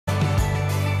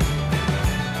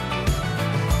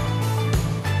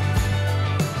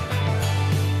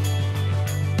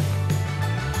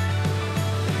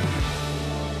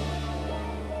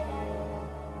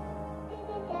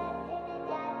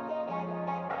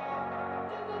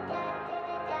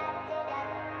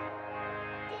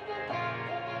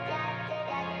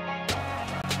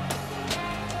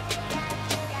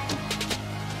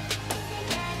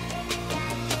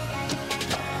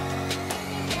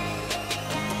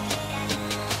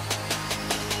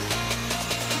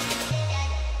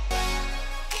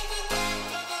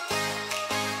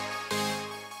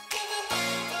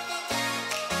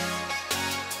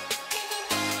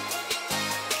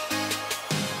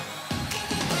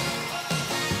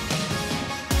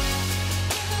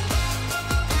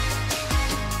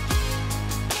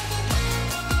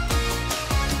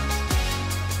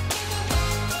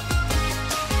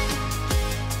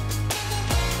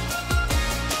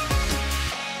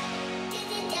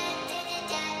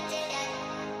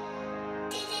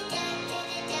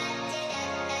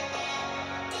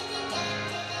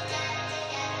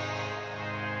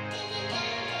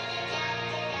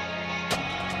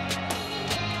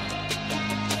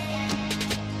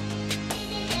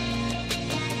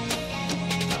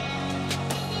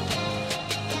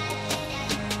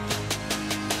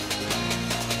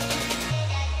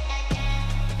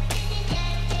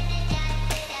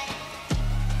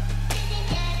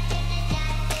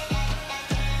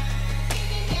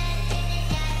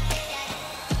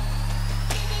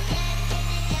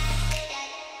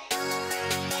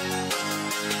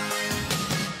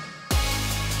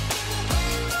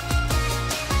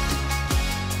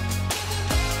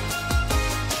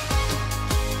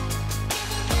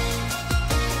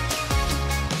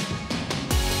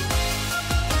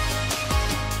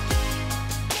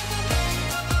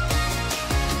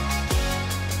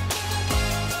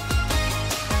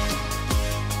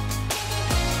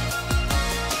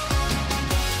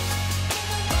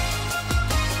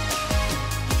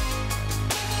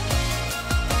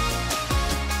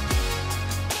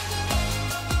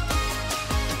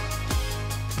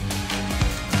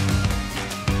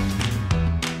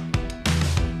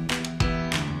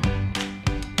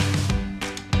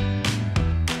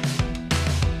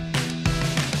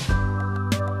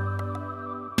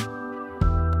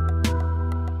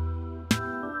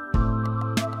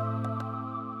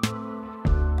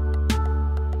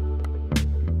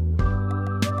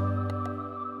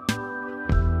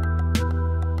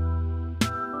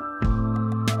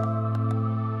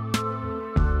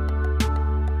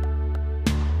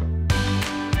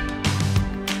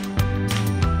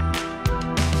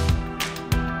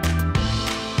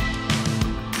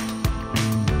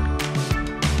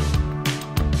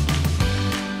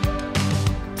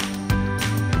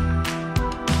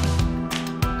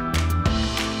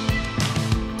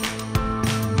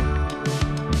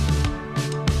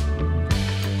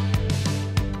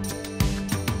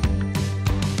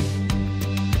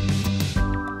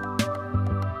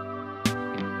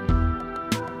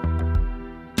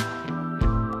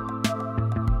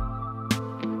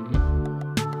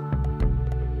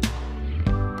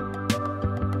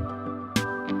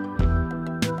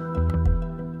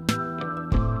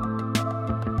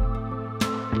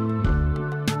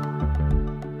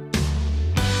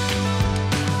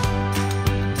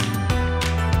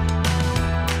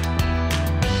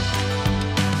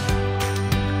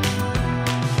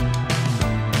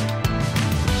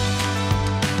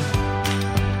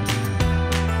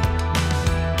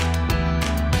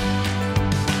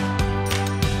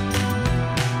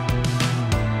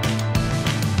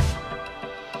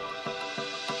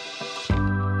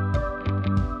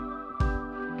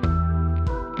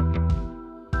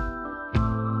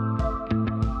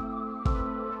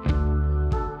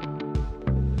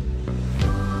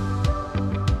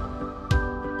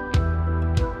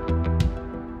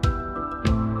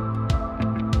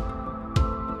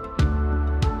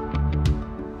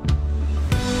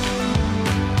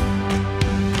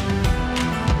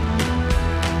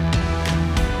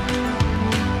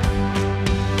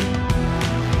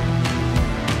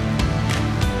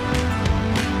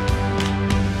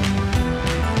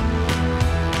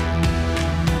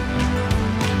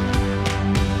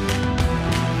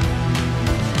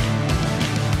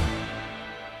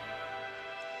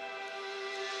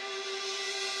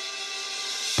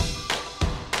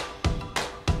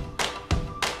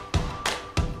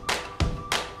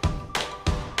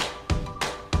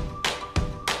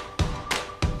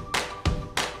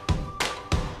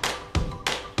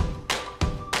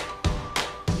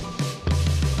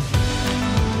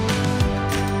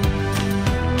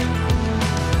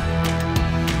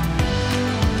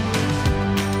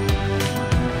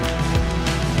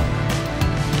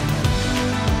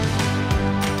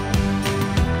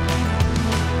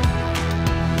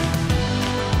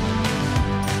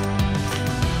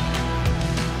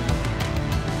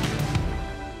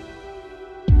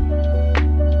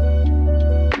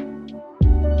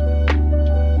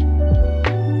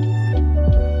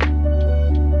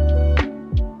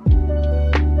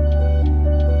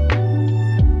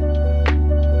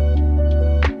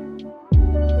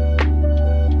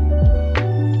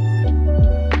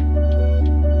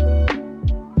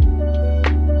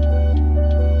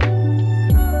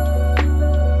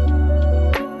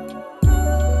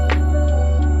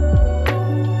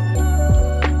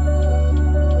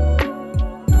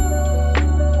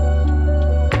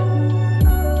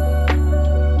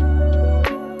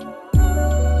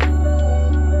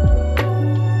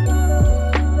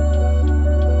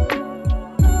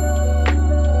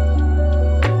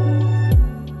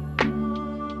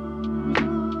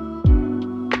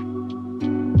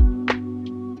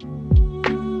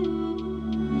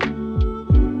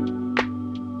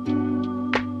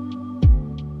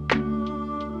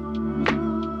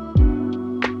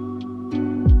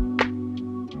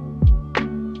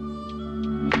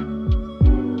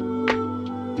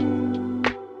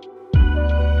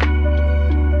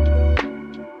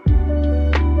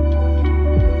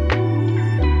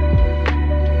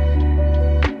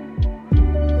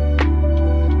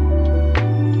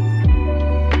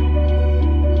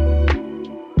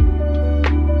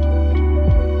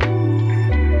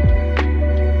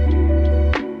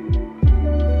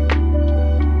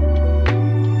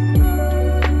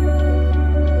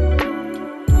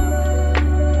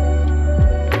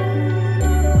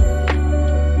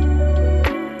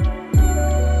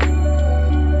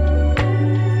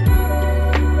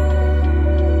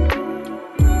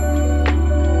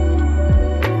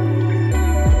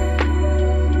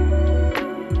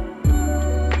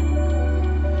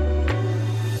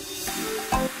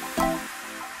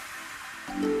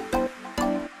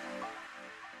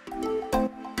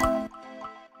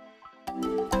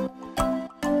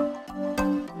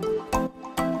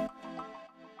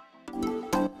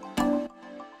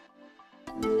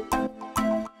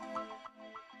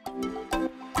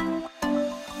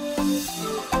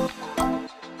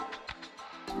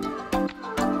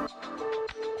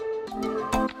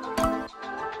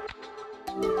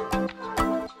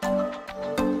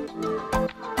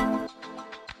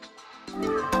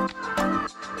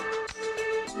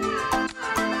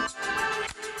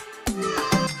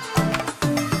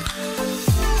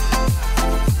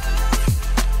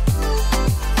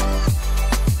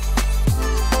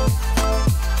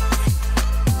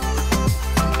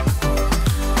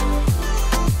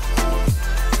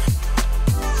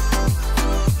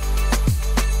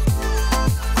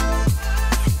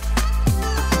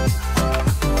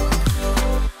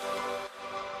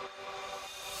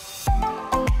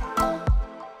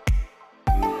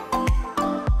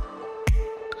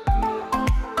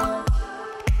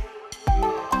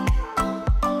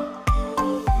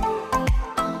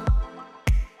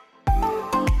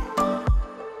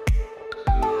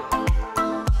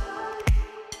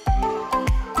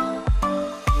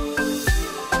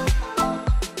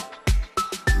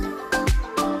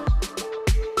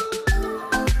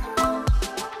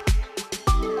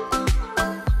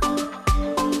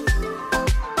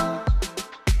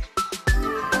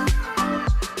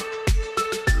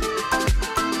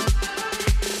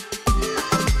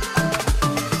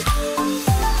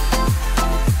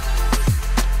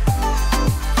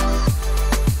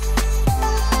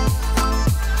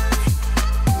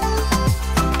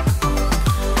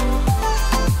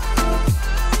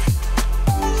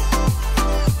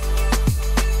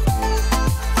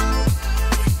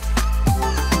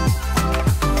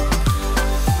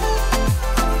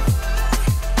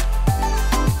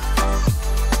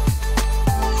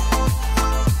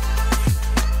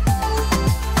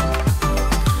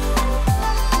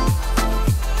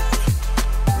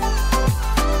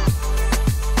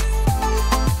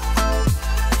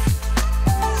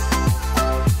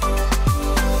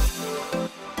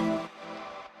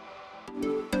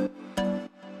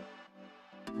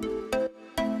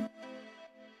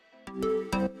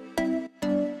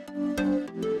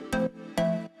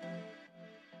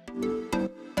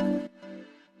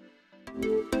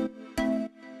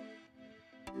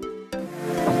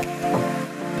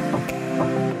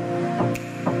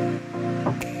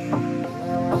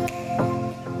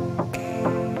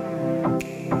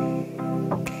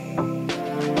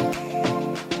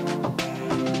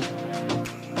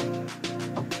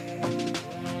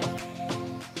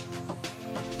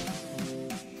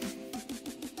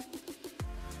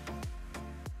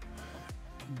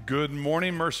Good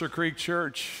morning, Mercer Creek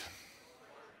Church.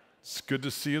 It's good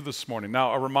to see you this morning.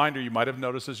 Now, a reminder, you might have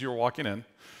noticed as you were walking in,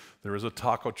 there is a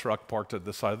taco truck parked at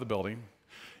this side of the building.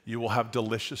 You will have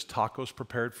delicious tacos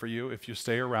prepared for you if you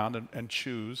stay around and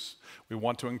choose. We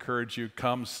want to encourage you,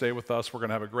 come stay with us. We're going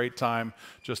to have a great time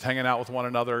just hanging out with one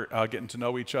another, getting to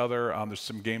know each other. There's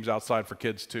some games outside for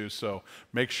kids too, so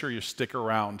make sure you stick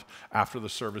around after the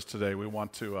service today. We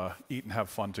want to eat and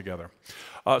have fun together.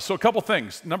 So a couple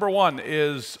things. Number one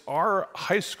is our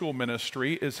high school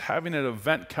ministry is having an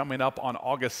event coming up on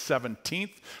August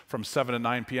 17th from 7 to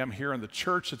 9 p.m. here in the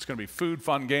church. It's going to be food,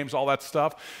 fun, games, all that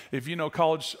stuff. If you know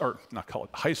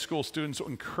high school students,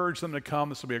 encourage them to come.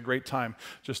 This will be a great time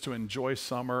just to enjoy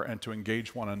summer and to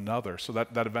engage one another. So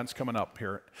that event's coming up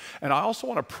here. And I also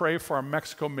want to pray for our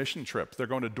Mexico mission trip. They're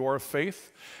going to Door of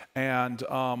Faith, and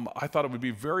I thought it would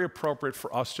be very appropriate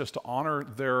for us just to honor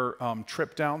their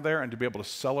trip down there and to be able to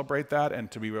celebrate that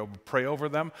and to be able to pray over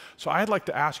them. So I'd like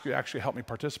to ask you to actually help me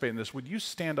participate in this. Would you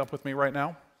stand up with me right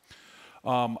now?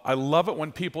 I love it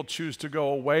when people choose to go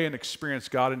away and experience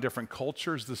God in different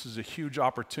cultures. This is a huge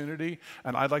opportunity,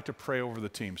 and I'd like to pray over the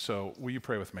team. So will you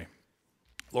pray with me?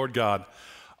 Lord God,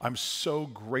 I'm so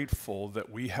grateful that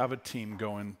we have a team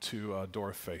going to Door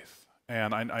of Faith.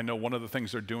 And I know one of the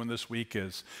things they're doing this week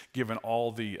is giving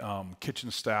all the kitchen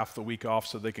staff the week off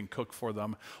so they can cook for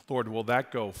them. Lord, will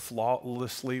that go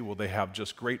flawlessly? Will they have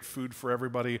just great food for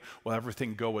everybody? Will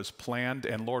everything go as planned?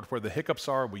 And Lord, where the hiccups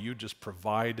are, will you just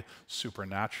provide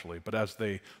supernaturally? But as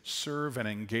they serve and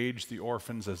engage the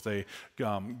orphans, as they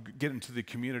get into the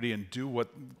community and do what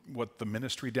the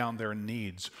ministry down there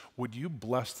needs, would you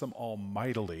bless them all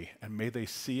mightily? And may they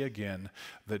see again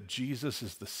that Jesus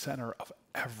is the center of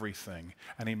everything,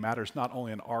 and he matters not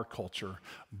only in our culture,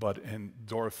 but in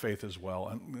Door of Faith as well.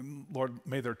 And Lord,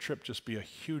 may their trip just be a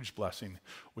huge blessing,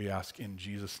 we ask in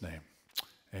Jesus' name.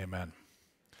 Amen.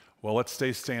 Well, let's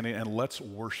stay standing and let's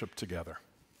worship together.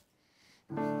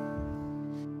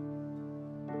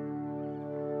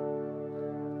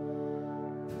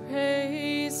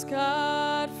 Praise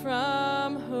God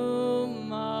from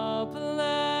whom all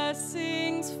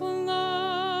blessings flow.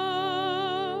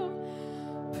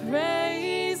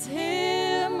 Praise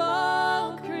him,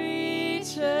 all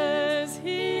creatures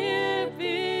here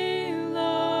below.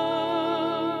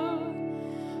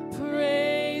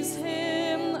 Praise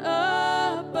him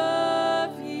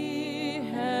above, ye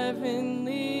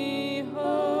heavenly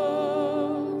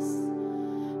hosts.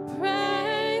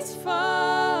 Praise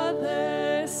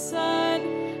Father, Son,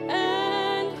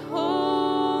 and Holy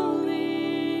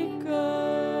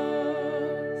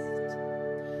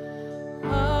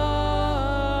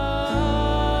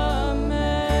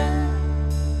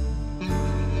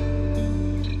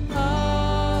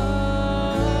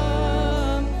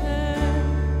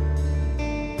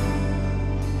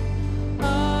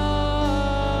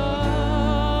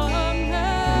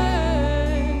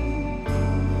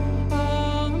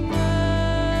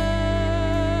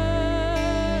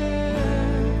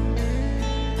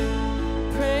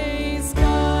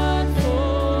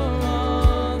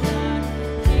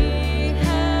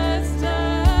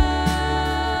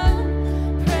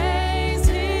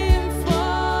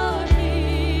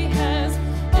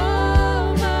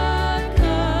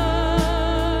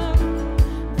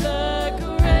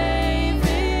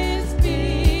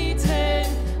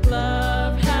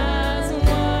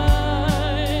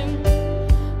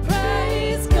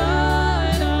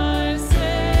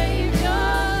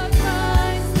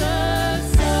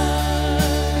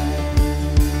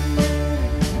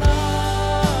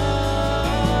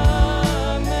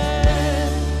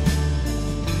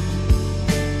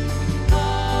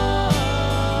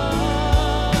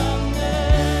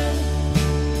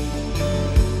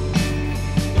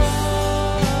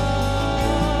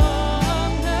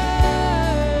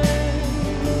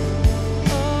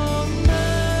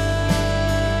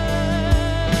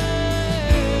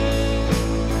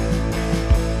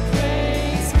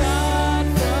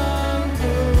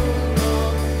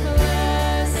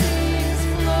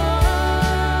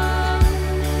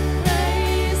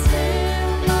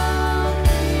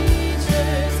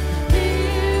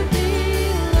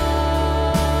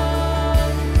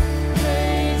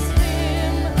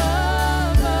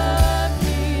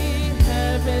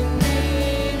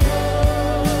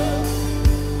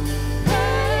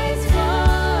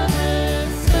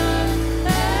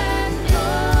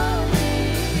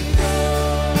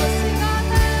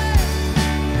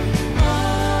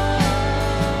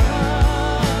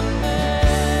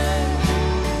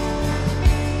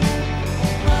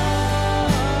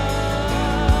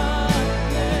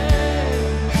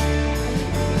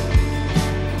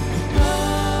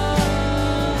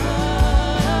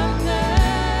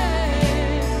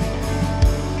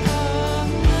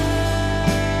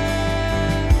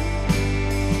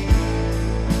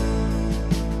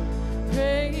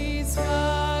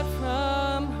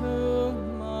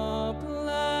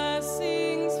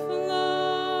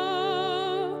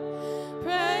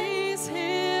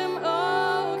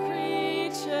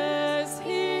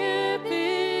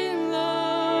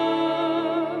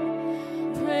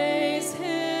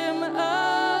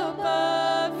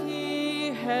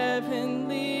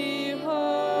heavenly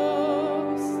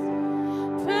host.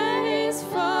 Praise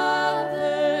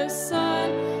Father, Son,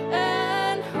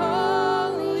 and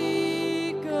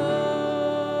Holy Ghost.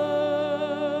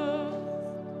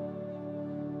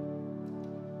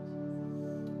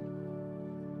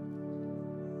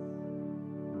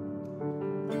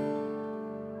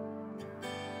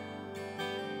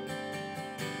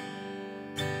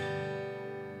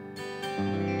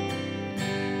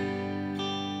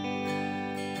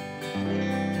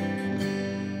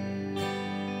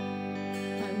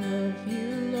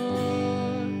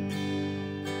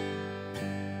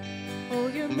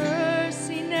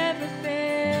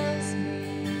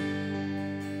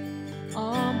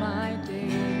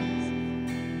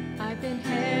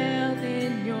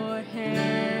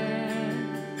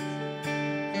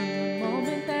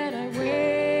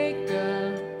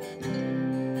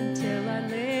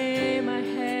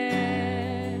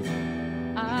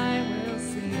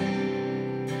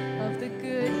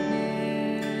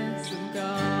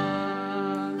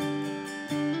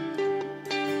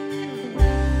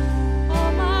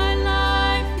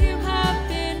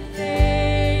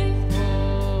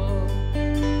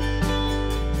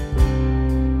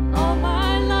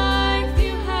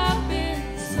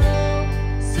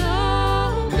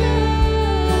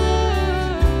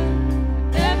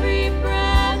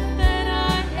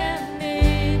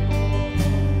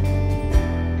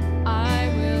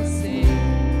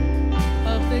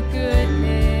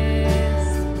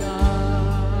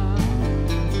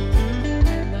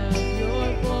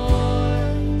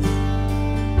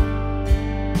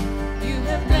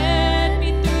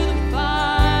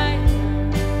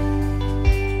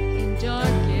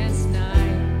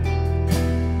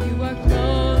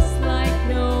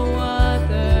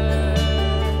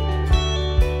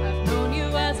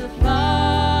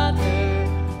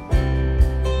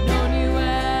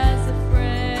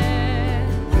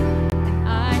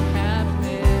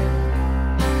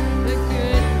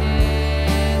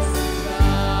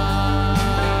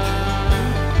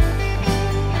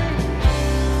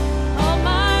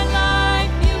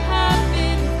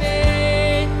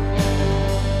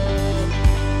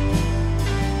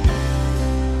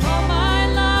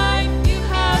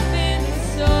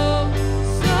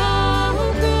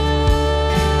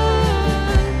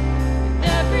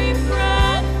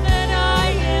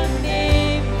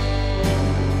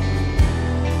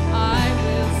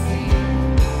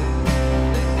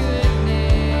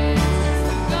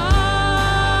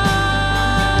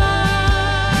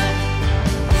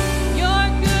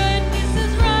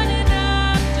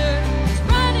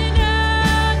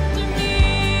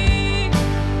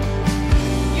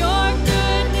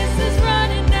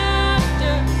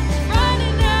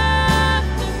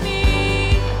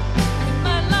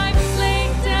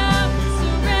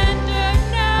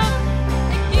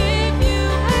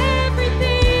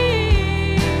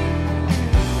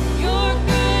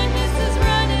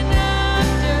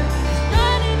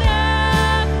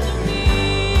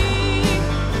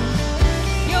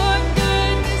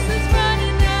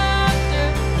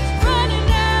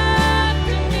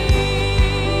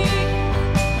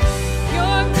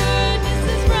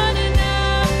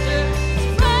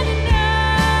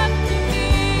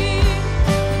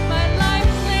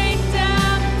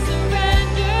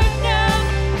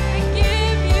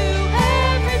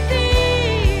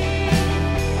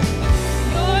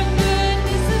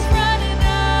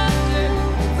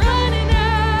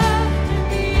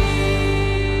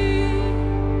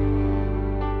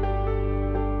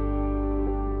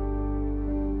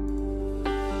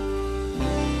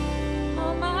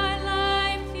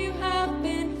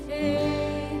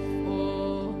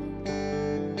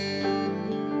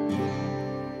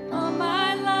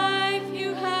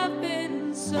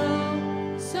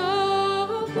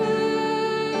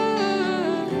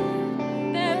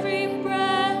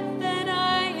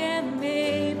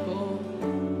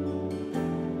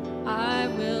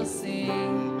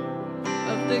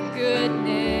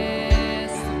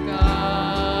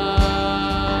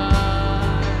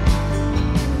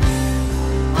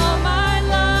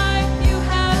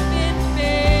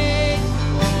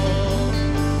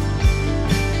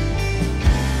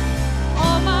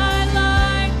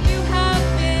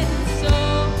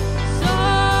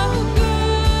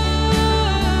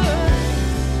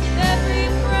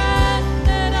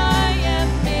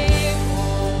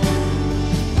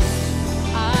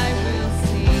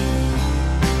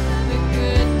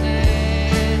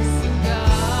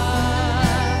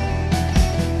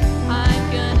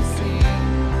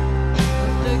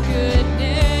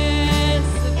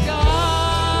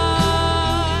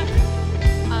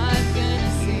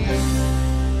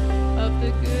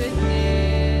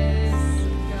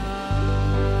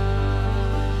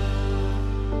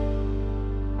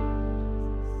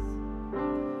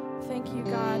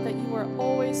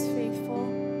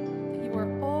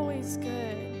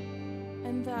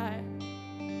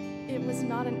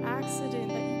 accident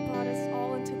that you brought us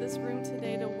all into this room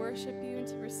today to worship you and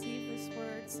to receive this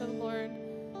word. So, Lord,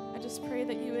 I just pray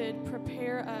that you would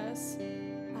prepare us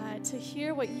to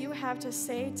hear what you have to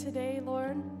say today,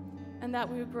 Lord, and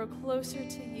that we would grow closer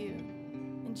to you.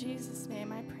 In Jesus'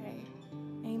 name I pray.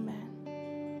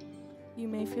 Amen. You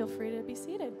may feel free to be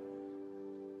seated.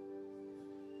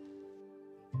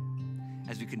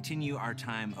 As we continue our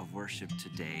time of worship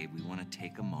today, we want to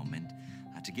take a moment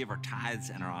to give our tithes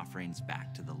and our offerings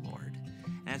back to the Lord.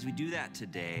 And as we do that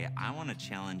today, I want to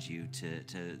challenge you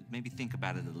to maybe think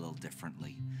about it a little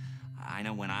differently. I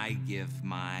know when I give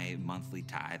my monthly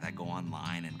tithe, I go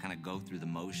online and kind of go through the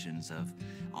motions of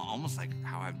almost like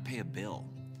how I pay a bill.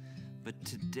 But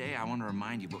today I want to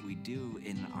remind you what we do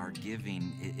in our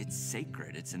giving, it's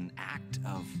sacred. It's an act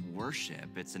of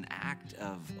worship. It's an act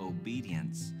of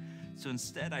obedience. So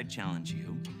instead, I challenge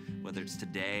you, whether it's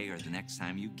today or the next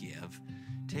time you give,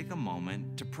 take a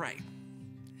moment to pray.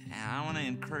 And I want to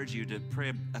encourage you to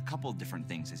pray a couple of different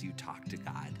things as you talk to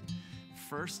God.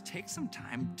 First, take some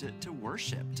time to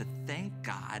worship, to thank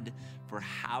God for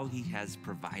how he has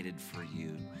provided for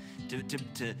you,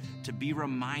 to be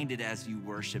reminded as you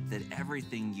worship that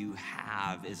everything you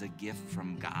have is a gift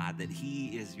from God, that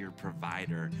he is your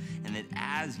provider, and that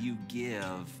as you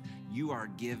give, you are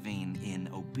giving in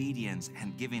obedience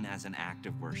and giving as an act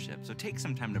of worship. So take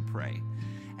some time to pray.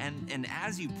 And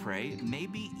as you pray,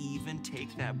 maybe even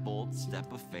take that bold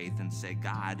step of faith and say,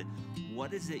 God,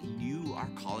 what is it you are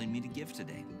calling me to give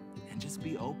today? And just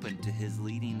be open to his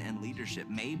leading and leadership.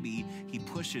 Maybe he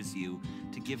pushes you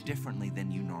to give differently than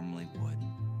you normally would.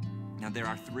 Now, there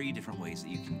are 3 different ways that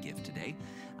you can give today.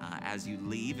 As you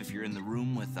leave, if you're in the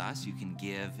room with us, you can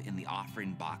give in the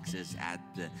offering boxes at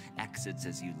the exits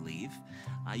as you leave.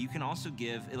 You can also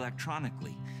give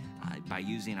electronically by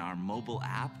using our mobile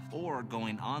app or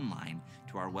going online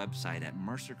to our website at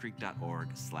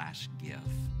mercercreek.org/give.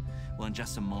 Well, in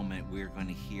just a moment, we're going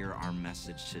to hear our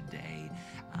message today.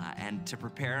 And to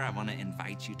prepare, I want to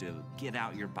invite you to get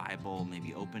out your Bible,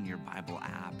 maybe open your Bible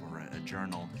app or a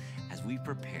journal as we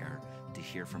prepare to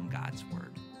hear from God's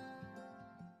word.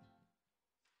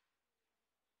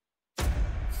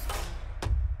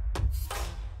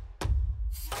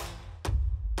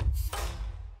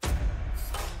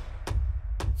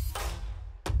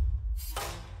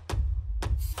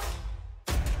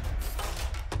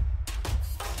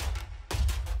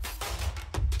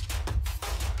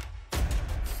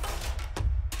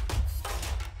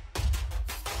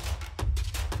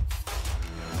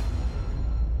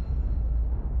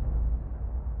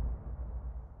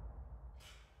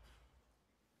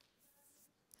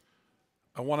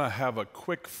 I want to have a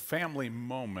quick family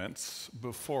moment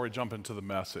before we jump into the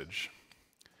message.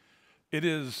 It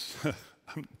is,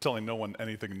 I'm telling no one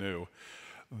anything new.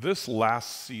 This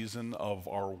last season of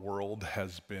our world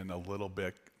has been a little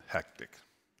bit hectic.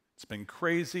 It's been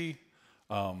crazy.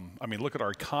 Look at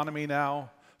our economy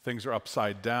now. Things are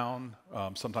upside down.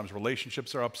 Sometimes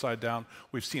relationships are upside down.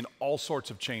 We've seen all sorts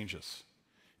of changes.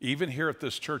 Even here at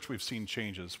this church, we've seen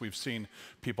changes. We've seen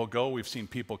people go, we've seen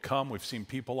people come, we've seen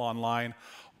people online.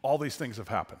 All these things have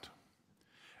happened.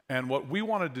 And what we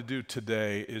wanted to do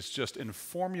today is just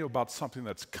inform you about something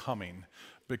that's coming,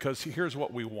 because here's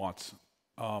what we want.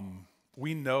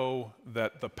 We know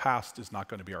that the past is not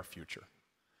going to be our future.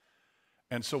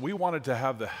 And so we wanted to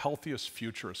have the healthiest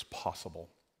future as possible.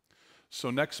 So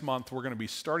next month, we're going to be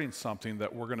starting something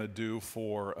that we're going to do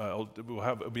for, it'll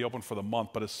be open for the month,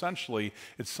 but essentially,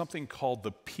 it's something called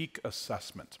the Peak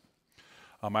Assessment.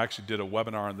 I actually did a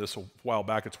webinar on this a while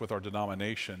back. It's with our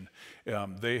denomination.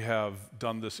 They have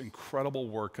done this incredible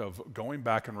work of going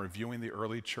back and reviewing the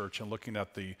early church and looking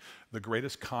at the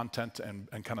greatest content and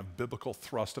kind of biblical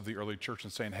thrust of the early church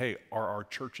and saying, hey, are our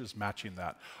churches matching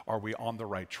that? Are we on the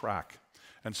right track?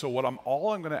 And so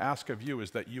all I'm going to ask of you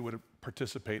is that you would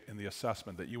participate in the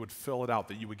assessment, that you would fill it out,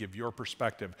 that you would give your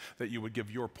perspective, that you would give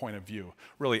your point of view.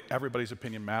 Really, everybody's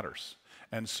opinion matters.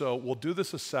 And so we'll do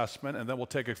this assessment, and then we'll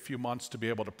take a few months to be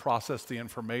able to process the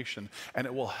information, and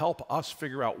it will help us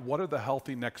figure out what are the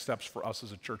healthy next steps for us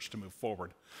as a church to move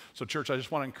forward. So church, I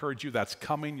just want to encourage you, that's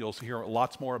coming. You'll hear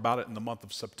lots more about it in the month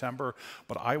of September,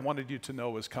 but I wanted you to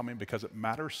know it was coming because it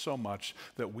matters so much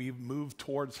that we move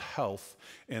towards health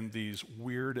in these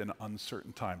weird and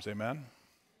uncertain times. Amen?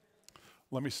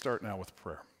 Let me start now with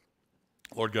prayer.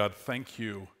 Lord God, thank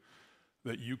you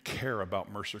that you care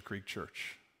about Mercer Creek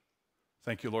Church.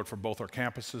 Thank you, Lord, for both our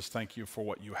campuses. Thank you for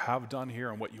what you have done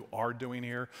here and what you are doing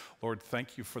here. Lord,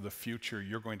 thank you for the future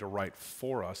you're going to write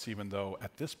for us, even though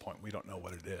at this point we don't know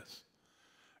what it is.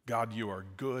 God, you are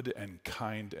good and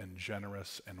kind and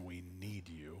generous, and we need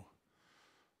you.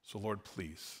 So, Lord,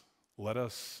 please let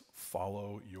us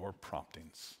follow your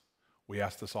promptings. We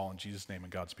ask this all in Jesus' name,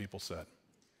 and God's people said,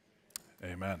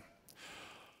 amen.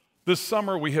 This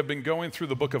summer, we have been going through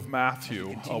the book of Matthew.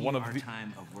 One of our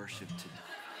time of worship today.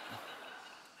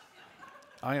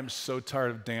 I am so tired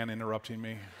of Dan interrupting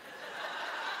me.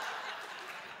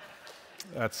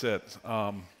 That's it.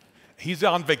 He's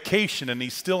on vacation and he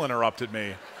still interrupted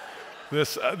me.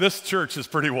 This church is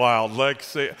pretty wild.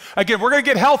 Again, we're going to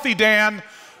get healthy, Dan.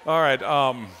 All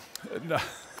right.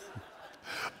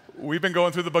 We've been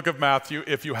going through the book of Matthew.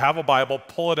 If you have a Bible,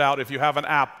 pull it out. If you have an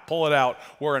app, pull it out.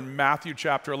 We're in Matthew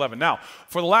chapter 11. Now,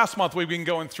 for the last month, we've been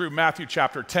going through Matthew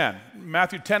chapter 10.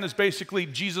 Matthew 10 is basically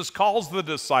Jesus calls the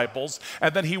disciples,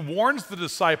 and then he warns the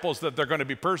disciples that they're going to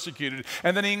be persecuted,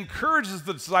 and then he encourages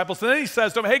the disciples, and then he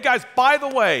says to them, hey guys, by the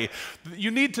way,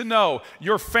 you need to know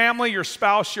your family, your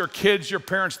spouse, your kids, your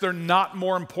parents, they're not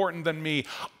more important than me.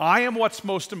 I am what's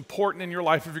most important in your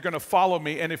life if you're going to follow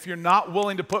me, and if you're not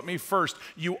willing to put me first,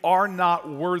 you are not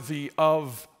worthy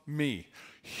of me.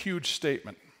 Huge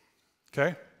statement.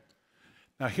 Okay?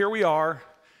 Now here we are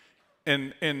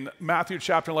in Matthew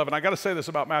chapter 11. I got to say this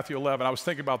about Matthew 11. I was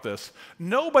thinking about this.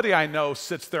 Nobody I know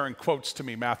sits there and quotes to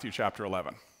me Matthew chapter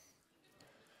 11.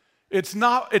 It's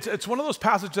one of those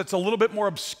passages that's a little bit more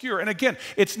obscure. And again,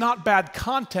 it's not bad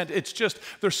content. It's just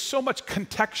there's so much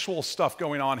contextual stuff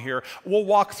going on here. We'll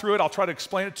walk through it. I'll try to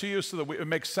explain it to you so that it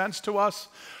makes sense to us.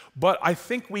 But I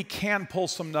think we can pull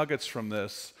some nuggets from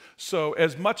this. So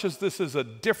as much as this is a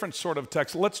different sort of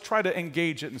text, let's try to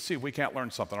engage it and see if we can't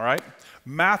learn something, all right?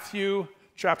 Matthew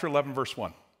chapter 11, verse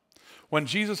 1. When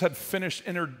Jesus had finished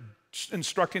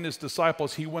instructing his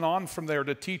disciples, he went on from there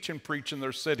to teach and preach in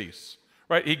their cities.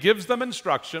 Right? He gives them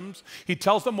instructions, he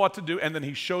tells them what to do, and then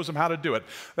he shows them how to do it.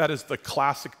 That is the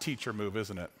classic teacher move,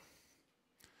 isn't it?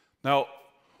 Now,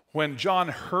 when John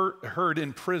heard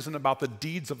in prison about the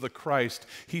deeds of the Christ,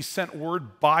 he sent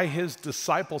word by his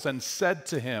disciples and said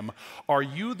to him, are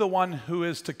you the one who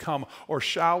is to come, or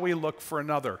shall we look for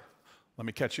another? Let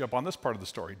me catch you up on this part of the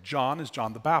story. John is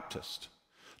John the Baptist.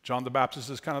 John the Baptist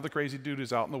is kind of the crazy dude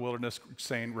who's out in the wilderness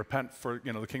saying, repent for,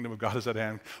 the kingdom of God is at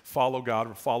hand. Follow God,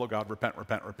 repent,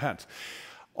 repent, repent.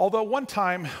 Although one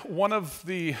time, one of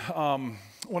the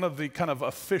kind of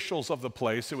officials of the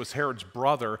place, it was Herod's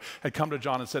brother, had come to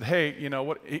John and said, hey, you know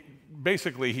what?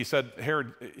 Basically, he said,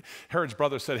 Herod's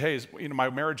brother said, hey, is my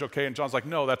marriage okay? And John's like,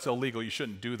 no, that's illegal. You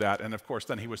shouldn't do that. And of course,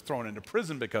 then he was thrown into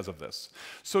prison because of this.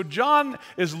 So John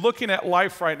is looking at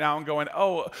life right now and going,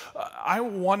 oh, I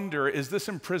wonder, is this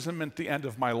imprisonment the end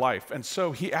of my life? And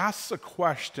so he asks a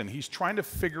question. He's trying to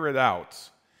figure it out.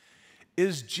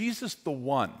 Is Jesus the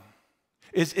one?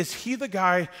 Is he the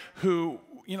guy who,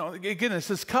 again, it's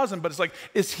his cousin, but it's like,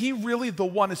 is he really the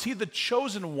one? Is he the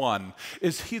chosen one?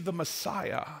 Is he the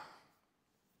Messiah?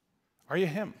 Are you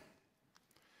him?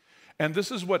 And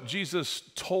this is what Jesus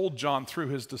told John through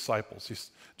his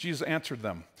disciples. Jesus answered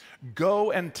them,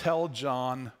 go and tell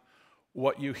John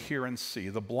what you hear and see.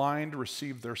 The blind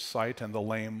receive their sight and the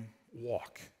lame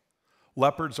walk.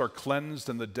 Leopards are cleansed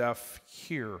and the deaf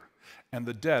hear. And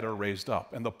the dead are raised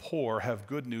up, and the poor have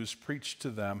good news preached to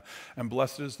them, and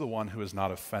blessed is the one who is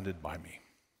not offended by me.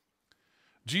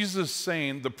 Jesus is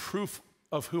saying the proof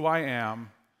of who I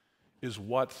am is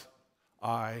what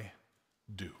I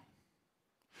do.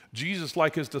 Jesus,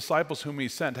 like his disciples whom he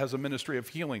sent, has a ministry of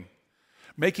healing,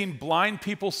 making blind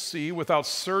people see. Without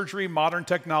surgery, modern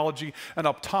technology, and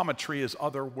optometry is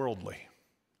otherworldly.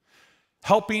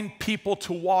 Helping people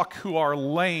to walk who are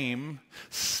lame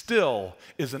still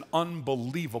is an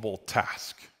unbelievable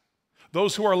task.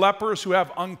 Those who are lepers, who have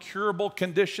uncurable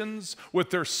conditions with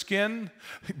their skin,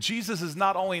 Jesus is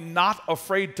not only not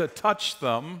afraid to touch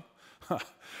them,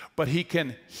 but he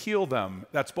can heal them.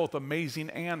 That's both amazing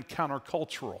and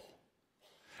countercultural.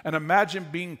 And imagine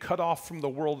being cut off from the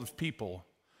world of people,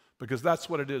 because that's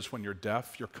what it is when you're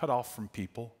deaf. You're cut off from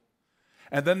people.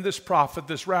 And then this prophet,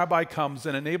 this rabbi comes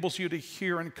and enables you to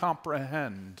hear and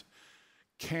comprehend.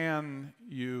 Can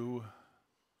you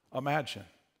imagine?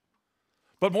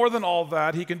 But more than all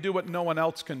that, he can do what no one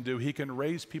else can do. He can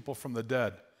raise people from the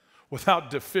dead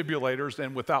without defibrillators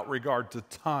and without regard to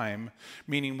time,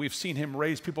 meaning we've seen him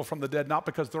raise people from the dead not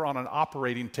because they're on an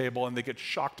operating table and they get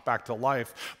shocked back to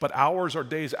life, but hours or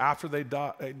days after they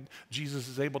die, Jesus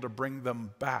is able to bring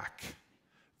them back.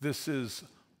 This is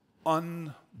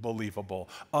unbelievable,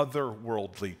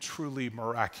 otherworldly, truly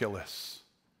miraculous.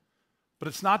 But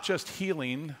it's not just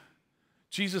healing.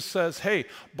 Jesus says, hey,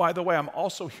 by the way, I'm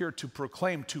also here to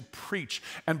proclaim, to preach.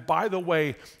 And by the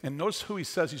way, and notice who he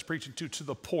says he's preaching to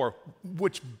the poor,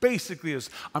 which basically is,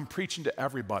 I'm preaching to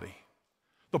everybody.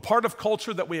 The part of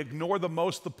culture that we ignore the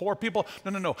most, the poor people,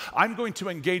 no. I'm going to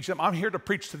engage them. I'm here to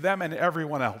preach to them and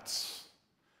everyone else.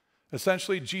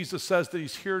 Essentially, Jesus says that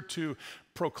he's here to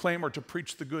proclaim or to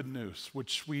preach the good news,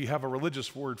 which we have a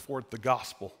religious word for it, the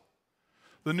gospel.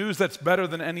 The news that's better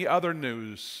than any other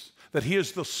news, that he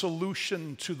is the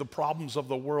solution to the problems of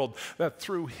the world, that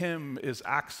through him is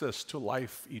access to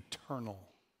life eternal.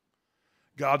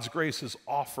 God's grace is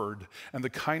offered, and the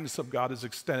kindness of God is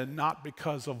extended, not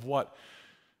because of what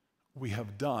we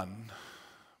have done,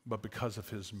 but because of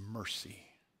his mercy.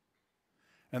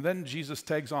 And then Jesus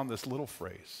tags on this little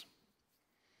phrase,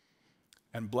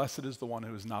 and blessed is the one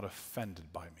who is not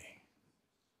offended by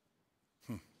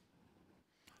me.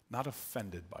 Not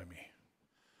offended by me.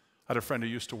 I had a friend who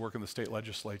used to work in the state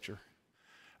legislature,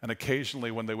 and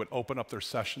occasionally when they would open up their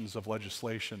sessions of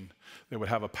legislation, they would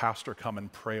have a pastor come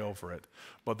and pray over it.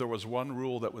 But there was one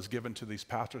rule that was given to these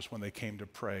pastors when they came to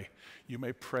pray. You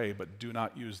may pray, but do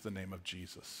not use the name of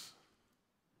Jesus.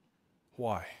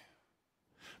 Why?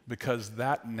 Because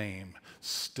that name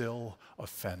still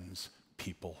offends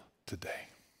people today.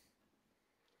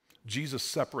 Jesus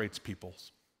separates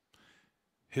peoples.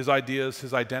 His ideas,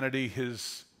 his identity,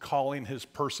 his calling, his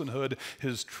personhood,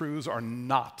 his truths are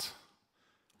not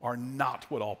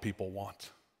what all people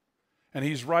want. And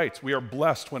he's right. We are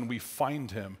blessed when we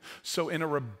find him. So in a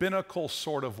rabbinical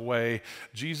sort of way,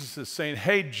 Jesus is saying,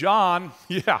 hey, John,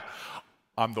 yeah,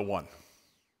 I'm the one.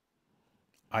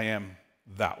 I am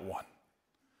that one.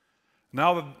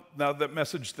 Now that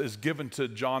message is given to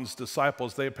John's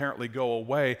disciples, they apparently go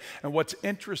away. And what's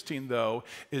interesting, though,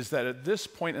 is that at this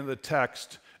point in the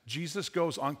text, Jesus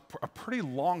goes on a pretty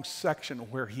long section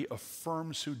where he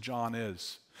affirms who John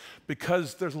is.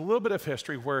 Because there's a little bit of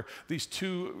history where these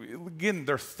two, again,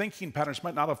 their thinking patterns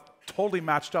might not have totally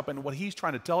matched up. And what he's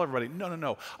trying to tell everybody,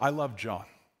 no, I love John.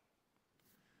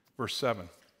 Verse 7.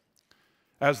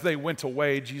 As they went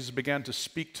away, Jesus began to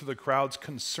speak to the crowds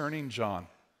concerning John.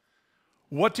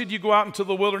 What did you go out into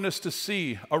the wilderness to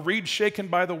see? A reed shaken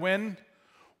by the wind?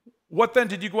 What then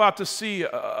did you go out to see?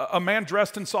 A man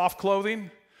dressed in soft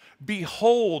clothing?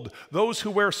 Behold, those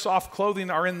who wear soft clothing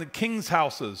are in the king's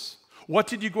houses. What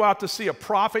did you go out to see? A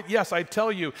prophet? Yes, I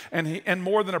tell you, and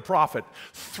more than a prophet.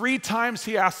 3 times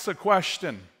he asks a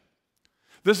question.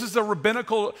 This is a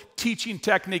rabbinical teaching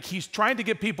technique. He's trying to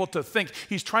get people to think.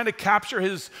 He's trying to capture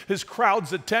his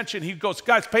crowd's attention. He goes,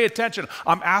 guys, pay attention.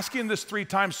 I'm asking this 3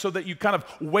 times so that you kind of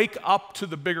wake up to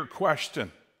the bigger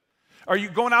question. Are you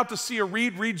going out to see a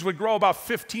reed? Reeds would grow about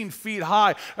 15 feet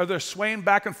high. Are they swaying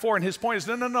back and forth? And his point is,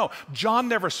 no. John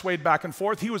never swayed back and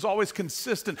forth. He was always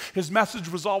consistent. His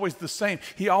message was always the same.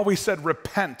 He always said,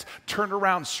 repent, turn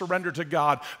around, surrender to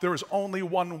God. There is only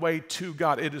one way to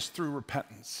God. It is through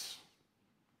repentance.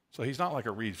 So he's not like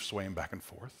a reed swaying back and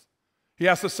forth. He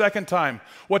asked the second time,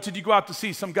 what did you go out to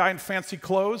see? Some guy in fancy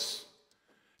clothes?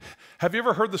 Have you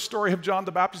ever heard the story of John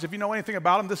the Baptist? If you know anything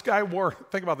about him, this guy wore,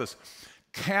 think about this,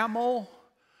 camel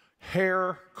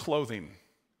hair clothing.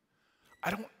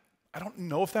 I don't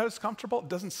know if that is comfortable. It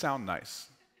doesn't sound nice.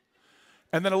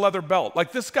 And then a leather belt.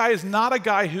 Like, this guy is not a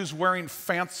guy who's wearing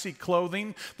fancy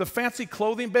clothing. The fancy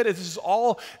clothing bit, this is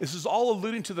all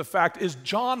alluding to the fact, is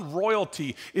John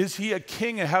royalty? Is he a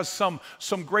king and has some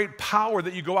great power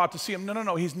that you go out to see him?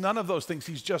 No. He's none of those things.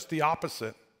 He's just the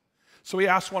opposite. So he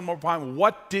asks one more time,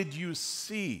 what did you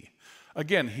see?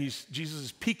 Again, Jesus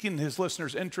is piquing his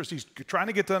listeners' interest. He's trying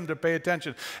to get them to pay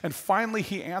attention. And finally,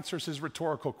 he answers his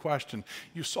rhetorical question.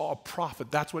 You saw a prophet.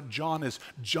 That's what John is.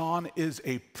 John is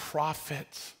a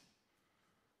prophet.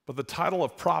 But the title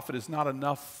of prophet is not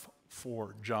enough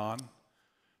for John.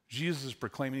 Jesus is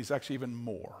proclaiming he's actually even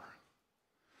more.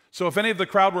 So if any of the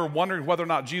crowd were wondering whether or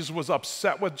not Jesus was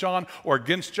upset with John or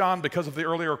against John because of the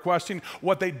earlier question,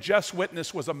 what they just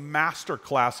witnessed was a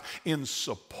masterclass in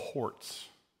support.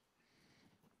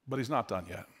 But he's not done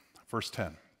yet. Verse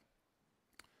 10.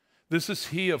 This is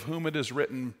he of whom it is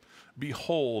written,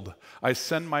 behold, I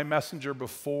send my messenger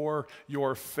before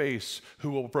your face, who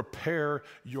will prepare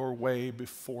your way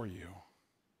before you.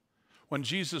 When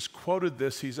Jesus quoted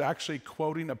this, he's actually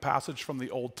quoting a passage from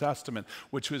the Old Testament,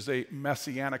 which was a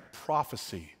messianic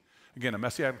prophecy. Again, a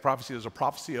messianic prophecy is a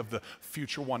prophecy of the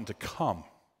future one to come.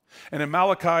 And in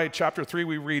Malachi chapter 3,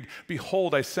 we read,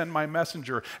 behold, I send my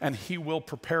messenger, and he will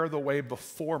prepare the way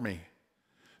before me.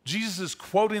 Jesus is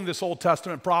quoting this Old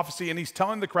Testament prophecy, and he's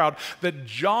telling the crowd that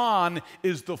John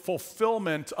is the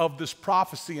fulfillment of this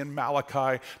prophecy in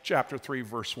Malachi chapter 3,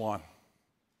 verse 1.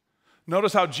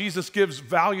 Notice how Jesus gives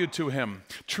value to him.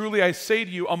 Truly I say to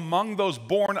you, among those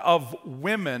born of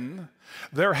women,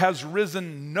 there has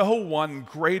risen no one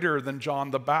greater than John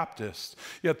the Baptist.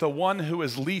 Yet the one who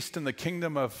is least in the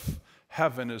kingdom of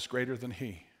heaven is greater than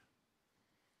he.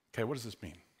 Okay, what does this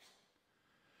mean?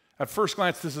 At first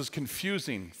glance, this is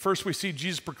confusing. First, we see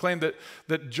Jesus proclaim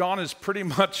that John is pretty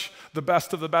much the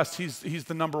best of the best. He's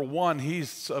the number one. He's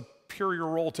superior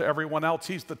role to everyone else.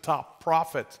 He's the top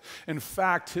prophet. In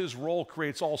fact, his role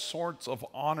creates all sorts of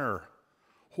honor.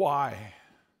 Why?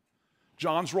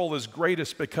 John's role is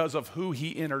greatest because of who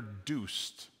he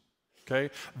introduced.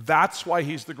 Okay? That's why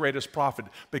he's the greatest prophet,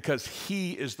 because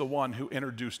he is the one who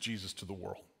introduced Jesus to the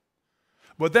world.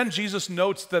 But then Jesus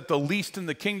notes that the least in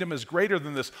the kingdom is greater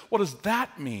than this. What does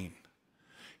that mean?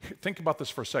 Think about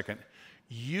this for a second.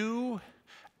 You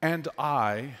and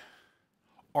I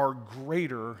are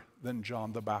greater than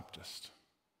John the Baptist.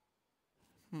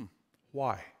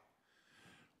 Why?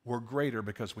 We're greater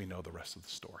because we know the rest of the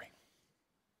story.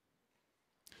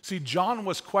 See, John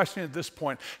was questioning at this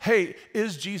point, hey,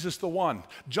 is Jesus the one?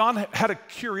 John had a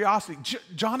curiosity.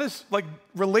 John is like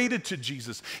related to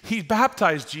Jesus. He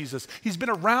baptized Jesus. He's been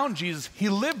around Jesus. He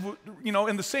lived,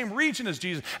 in the same region as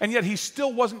Jesus, and yet he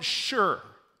still wasn't sure.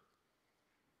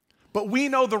 But we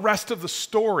know the rest of the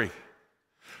story.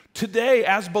 Today,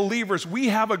 as believers, we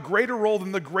have a greater role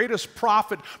than the greatest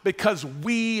prophet because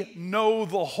we know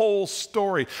the whole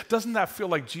story. Doesn't that feel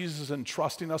like Jesus is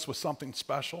entrusting us with something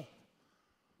special?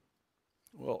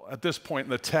 Well, at this point in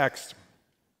the text,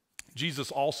 Jesus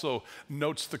also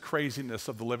notes the craziness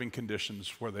of the living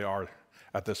conditions where they are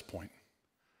at this point.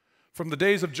 From the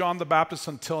days of John the Baptist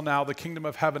until now, the kingdom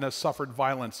of heaven has suffered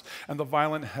violence, and the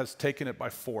violent has taken it by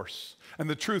force. And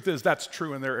the truth is, that's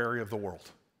true in their area of the world.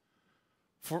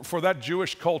 For that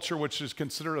Jewish culture, which is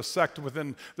considered a sect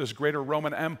within this greater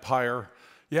Roman Empire,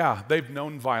 yeah, they've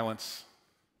known violence.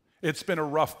 It's been a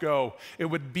rough go. It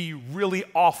would be really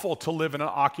awful to live in an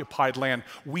occupied land.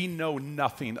 We know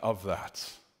nothing of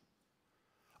that.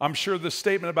 I'm sure the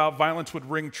statement about violence would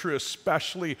ring true,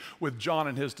 especially with John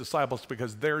and his disciples,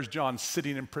 because there's John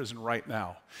sitting in prison right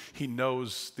now. He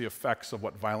knows the effects of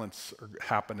what violence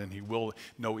happened, and he will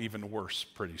know even worse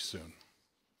pretty soon.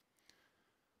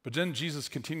 But then Jesus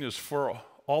continues, for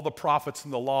all the prophets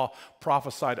in the law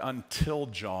prophesied until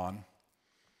John.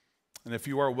 And if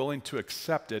you are willing to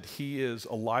accept it, he is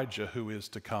Elijah who is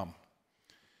to come.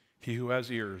 He who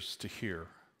has ears to hear,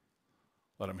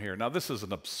 let him hear. Now, this is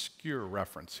an obscure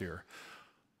reference here.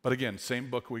 But again, same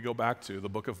book we go back to, the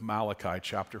book of Malachi,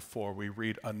 chapter 4, we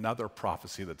read another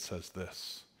prophecy that says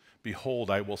this. Behold,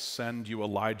 I will send you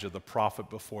Elijah the prophet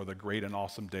before the great and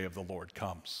awesome day of the Lord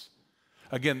comes.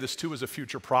 Again, this too is a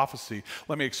future prophecy.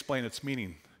 Let me explain its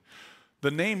meaning.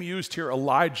 The name used here,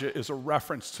 Elijah, is a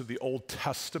reference to the Old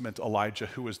Testament Elijah,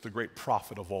 who is the great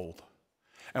prophet of old.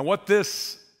 And what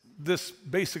this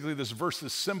verse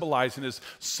is symbolizing is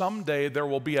someday there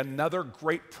will be another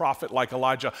great prophet like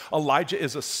Elijah. Elijah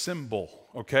is a symbol,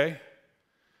 okay?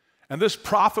 And this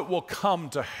prophet will come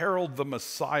to herald the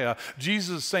Messiah.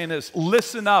 Jesus is saying this,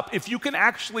 listen up. If you can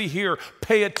actually hear,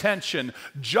 pay attention.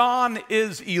 John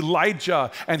is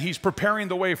Elijah, and he's preparing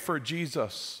the way for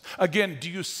Jesus. Again,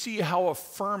 do you see how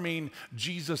affirming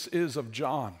Jesus is of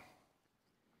John?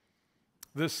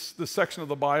 This section of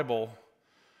the Bible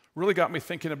really got me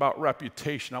thinking about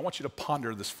reputation. I want you to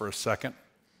ponder this for a second.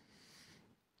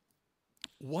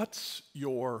 What's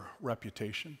your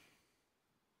reputation?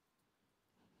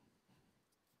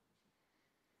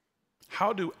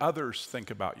 How do others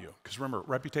think about you? Because remember,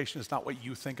 reputation is not what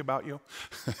you think about you.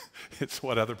 It's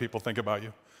what other people think about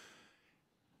you.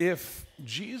 If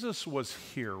Jesus was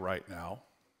here right now,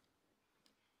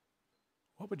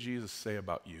 what would Jesus say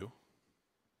about you?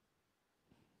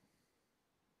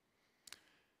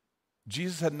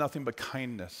 Jesus had nothing but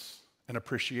kindness and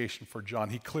appreciation for John.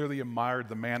 He clearly admired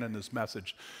the man and his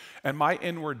message. And my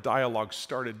inward dialogue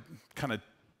started kind of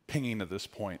pinging at this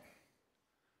point.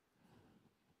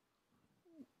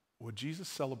 Would Jesus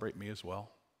celebrate me as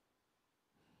well?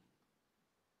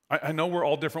 I know we're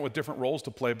all different with different roles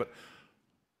to play, but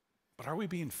are we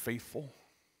being faithful?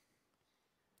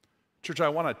 Church, I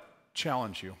want to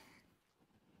challenge you.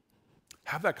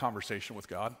 Have that conversation with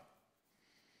God.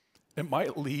 It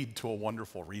might lead to a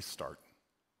wonderful restart.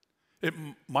 It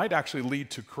might actually lead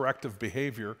to corrective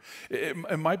behavior.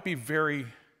 It might be very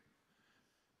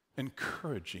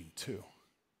encouraging too.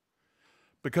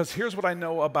 Because here's what I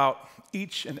know about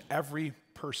each and every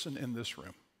person in this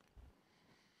room.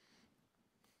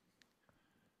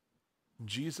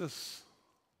 Jesus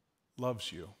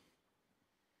loves you.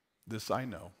 This I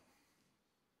know,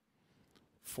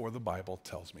 for the Bible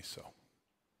tells me so.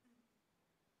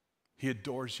 He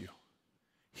adores you.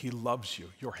 He loves you.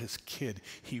 You're his kid.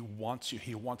 He wants you.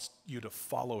 He wants you to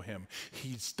follow him.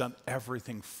 He's done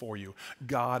everything for you.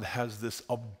 God has this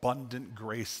abundant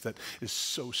grace that is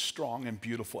so strong and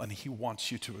beautiful, and he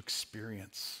wants you to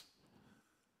experience.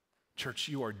 Church,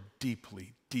 you are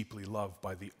deeply, deeply loved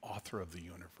by the author of the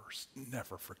universe.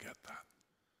 Never forget that.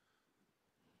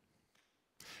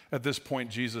 At this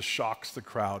point, Jesus shocks the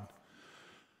crowd,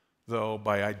 though,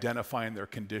 by identifying their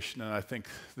condition, and I think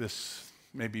this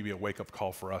maybe be a wake-up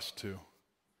call for us too.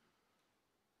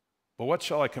 But what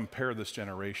shall I compare this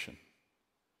generation?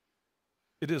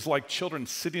 It is like children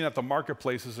sitting at the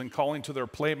marketplaces and calling to their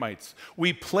playmates.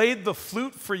 We played the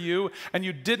flute for you, and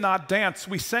you did not dance.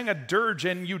 We sang a dirge,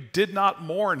 and you did not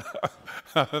mourn.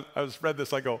 I just read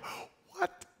this, I go,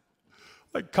 what?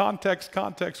 Like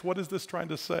context, what is this trying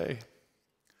to say?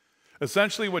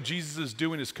 Essentially, what Jesus is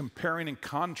doing is comparing and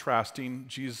contrasting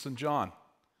Jesus and John.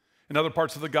 In other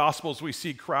parts of the Gospels, we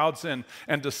see crowds and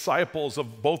disciples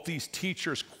of both these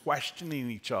teachers questioning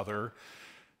each other.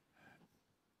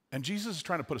 And Jesus is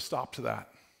trying to put a stop to that.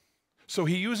 So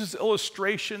he uses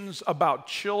illustrations about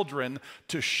children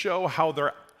to show how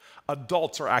their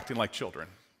adults are acting like children.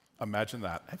 Imagine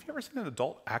that. Have you ever seen an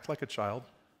adult act like a child?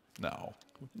 No,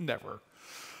 never.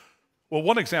 Well,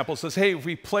 one example says, hey,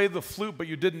 we played the flute, but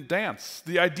you didn't dance.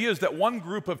 The idea is that one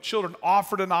group of children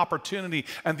offered an opportunity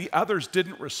and the others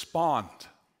didn't respond.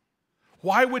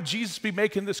 Why would Jesus be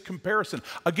making this comparison?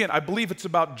 Again, I believe it's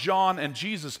about John and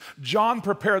Jesus. John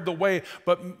prepared the way,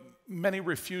 but many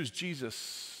refused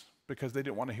Jesus because they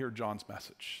didn't want to hear John's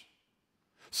message.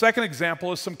 Second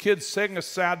example is some kids sang a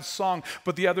sad song,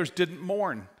 but the others didn't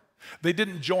mourn. They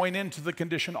didn't join into the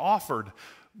condition offered.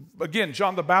 Again,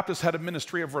 John the Baptist had a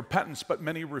ministry of repentance, but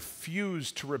many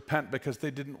refused to repent because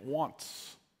they didn't want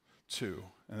to.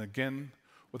 And again,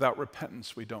 without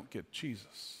repentance, we don't get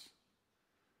Jesus.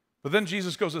 But then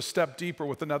Jesus goes a step deeper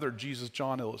with another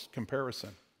Jesus-John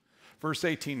comparison. Verse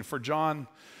 18, for John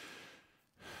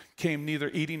came neither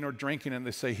eating nor drinking, and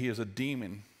they say he is a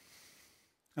demon.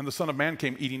 And the Son of Man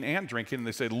came eating and drinking, and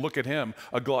they say, look at him,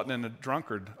 a glutton and a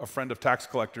drunkard, a friend of tax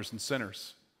collectors and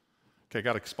sinners. Okay, I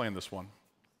got to explain this one.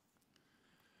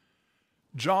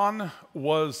 John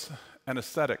was an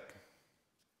ascetic.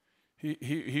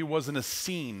 He was an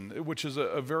Essene, which is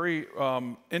a very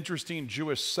interesting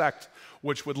Jewish sect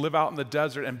which would live out in the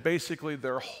desert, and basically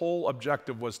their whole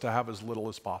objective was to have as little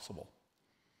as possible.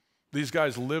 These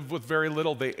guys lived with very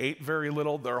little, they ate very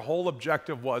little. Their whole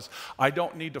objective was, I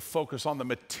don't need to focus on the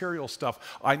material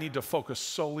stuff, I need to focus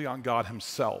solely on God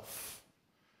himself.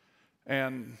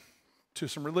 And to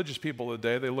some religious people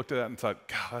today, they looked at that and thought,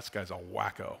 God, this guy's a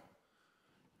wacko.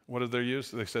 What did they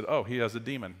use? They said, oh, he has a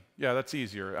demon. Yeah, that's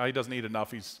easier. He doesn't eat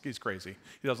enough. He's crazy.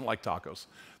 He doesn't like tacos.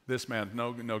 This man,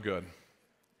 no good.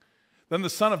 Then the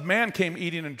Son of Man came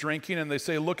eating and drinking, and they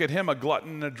say, look at him, a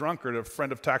glutton and a drunkard, a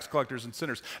friend of tax collectors and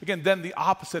sinners. Again, then the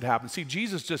opposite happened. See,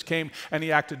 Jesus just came and he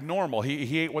acted normal.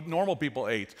 He ate what normal people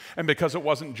ate. And because it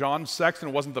wasn't John's sect and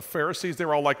it wasn't the Pharisees, they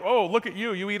were all like, oh, look at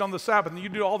you. You eat on the Sabbath and you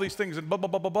do all these things and blah, blah,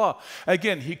 blah, blah, blah.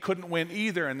 Again, he couldn't win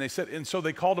either. And they said, and so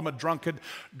they called him a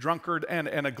drunkard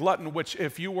and a glutton, which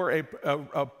if you were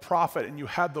a prophet and you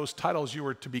had those titles, you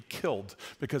were to be killed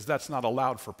because that's not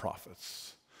allowed for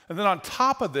prophets. And then on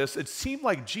top of this, it seemed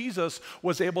like Jesus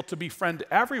was able to befriend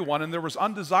everyone, and there was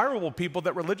undesirable people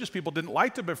that religious people didn't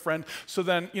like to befriend. So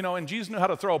then, and Jesus knew how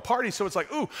to throw a party, so it's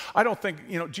like, ooh, I don't think,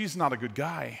 Jesus is not a good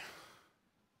guy.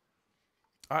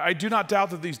 I do not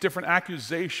doubt that these different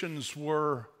accusations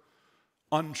were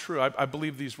untrue. I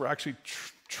believe these were actually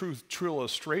true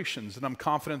illustrations, and I'm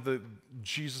confident that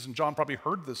Jesus and John probably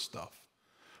heard this stuff.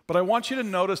 But I want you to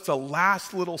notice the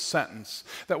last little sentence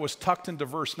that was tucked into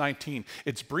verse 19.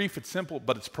 It's brief, it's simple,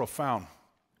 but it's profound.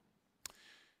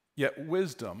 Yet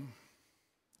wisdom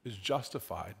is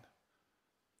justified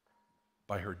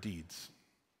by her deeds.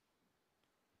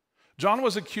 John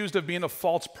was accused of being a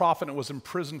false prophet and was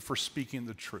imprisoned for speaking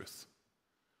the truth.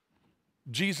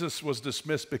 Jesus was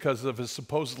dismissed because of his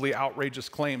supposedly outrageous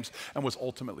claims and was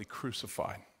ultimately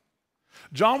crucified.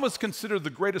 John was considered the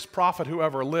greatest prophet who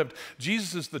ever lived.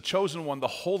 Jesus is the chosen one, the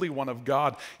Holy One of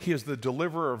God. He is the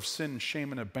deliverer of sin,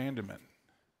 shame, and abandonment.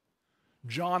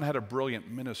 John had a brilliant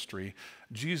ministry.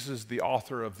 Jesus is the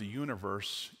author of the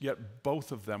universe, yet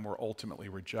both of them were ultimately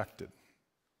rejected.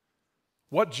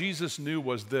 What Jesus knew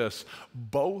was this: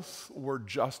 both were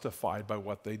justified by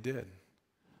what they did.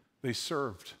 They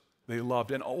served, they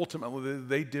loved, and ultimately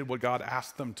they did what God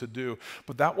asked them to do.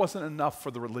 But that wasn't enough for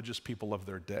the religious people of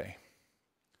their day.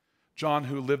 John,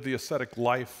 who lived the ascetic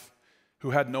life,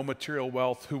 who had no material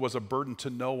wealth, who was a burden to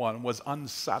no one, was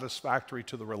unsatisfactory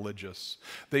to the religious.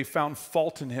 They found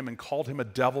fault in him and called him a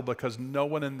devil because no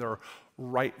one in their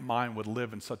right mind would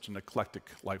live in such an eclectic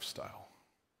lifestyle.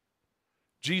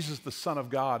 Jesus, the Son of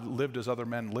God, lived as other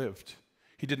men lived.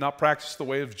 He did not practice the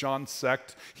way of John's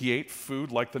sect. He ate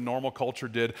food like the normal culture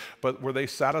did, but were they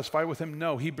satisfied with him?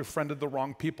 No, he befriended the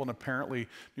wrong people and apparently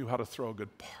knew how to throw a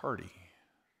good party.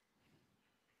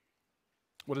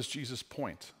 What is Jesus'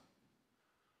 point?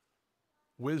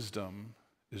 Wisdom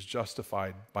is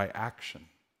justified by action,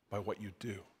 by what you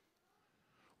do.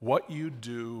 What you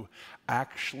do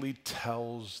actually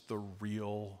tells the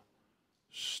real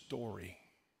story.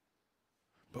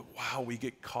 But wow, we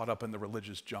get caught up in the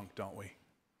religious junk, don't we?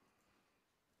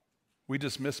 We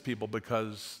dismiss people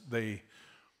because they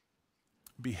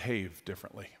behave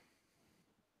differently.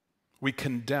 We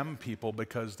condemn people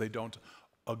because they don't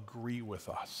agree with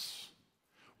us.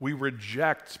 We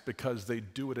reject because they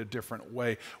do it a different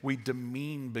way. We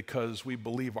demean because we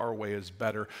believe our way is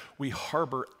better. We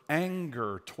harbor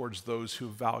anger towards those who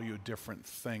value different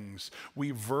things.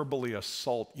 We verbally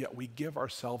assault, yet we give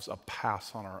ourselves a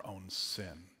pass on our own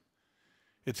sin.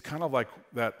 It's kind of like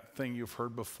that thing you've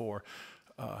heard before,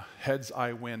 heads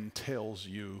I win, tails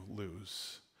you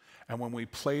lose. And when we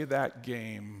play that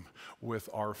game with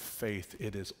our faith,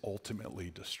 it is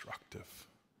ultimately destructive.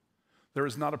 There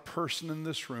is not a person in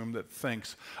this room that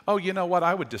thinks, oh, you know what,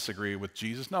 I would disagree with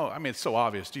Jesus. No, I mean, it's so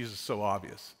obvious. Jesus is so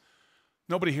obvious.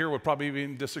 Nobody here would probably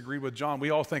even disagree with John. We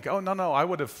all think, oh, no, I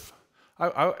would have,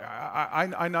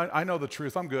 I know the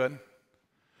truth, I'm good.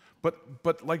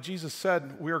 But like Jesus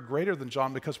said, we are greater than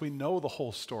John because we know the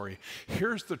whole story.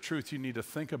 Here's the truth you need to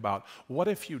think about. What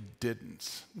if you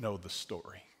didn't know the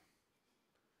story?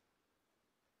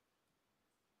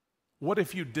 What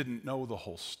if you didn't know the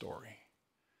whole story?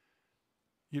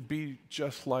 You'd be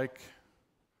just like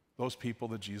those people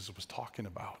that Jesus was talking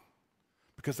about,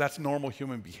 because that's normal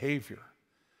human behavior.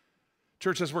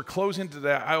 Church, as we're closing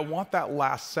today, I want that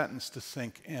last sentence to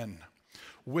sink in.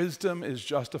 Wisdom is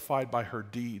justified by her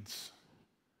deeds.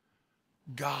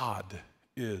 God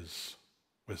is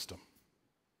wisdom.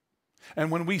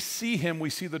 And when we see him, we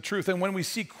see the truth. And when we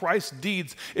see Christ's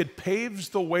deeds, it paves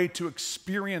the way to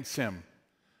experience him.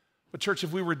 But church,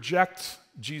 if we reject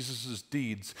Jesus'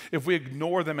 deeds, if we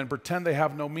ignore them and pretend they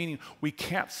have no meaning, we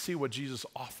can't see what Jesus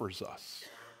offers us.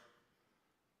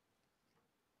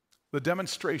 The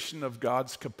demonstration of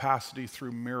God's capacity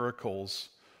through miracles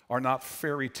are not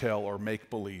fairy tale or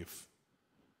make-believe.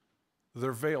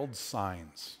 They're veiled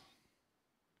signs.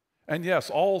 And yes,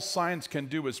 all signs can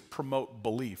do is promote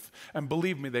belief. And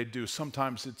believe me, they do.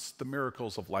 Sometimes it's the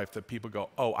miracles of life that people go,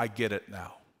 oh, I get it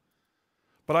now.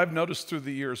 But I've noticed through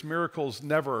the years, miracles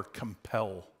never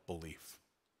compel belief.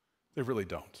 They really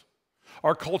don't.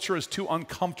 Our culture is too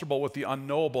uncomfortable with the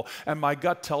unknowable, and my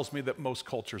gut tells me that most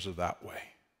cultures are that way.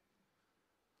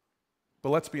 But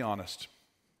let's be honest.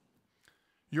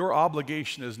 Your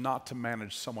obligation is not to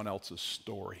manage someone else's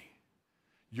story.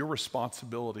 Your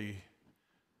responsibility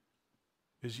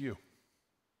is you.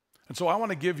 And so I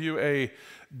want to give you a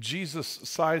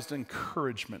Jesus-sized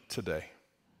encouragement today.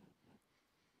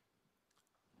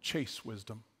 Chase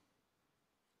wisdom.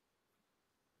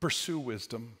 Pursue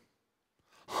wisdom.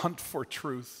 Hunt for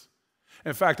truth.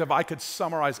 In fact, if I could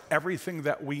summarize everything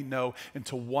that we know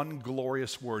into one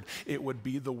glorious word, it would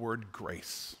be the word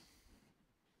grace.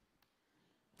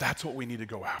 That's what we need to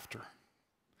go after.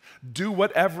 Do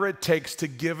whatever it takes to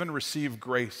give and receive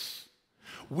grace.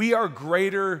 We are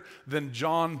greater than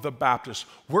John the Baptist.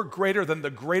 We're greater than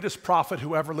the greatest prophet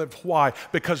who ever lived. Why?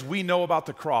 Because we know about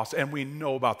the cross and we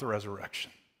know about the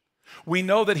resurrection. We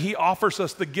know that he offers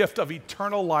us the gift of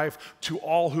eternal life to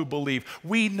all who believe.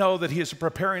 We know that he is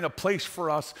preparing a place for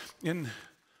us in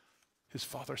his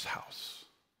Father's house.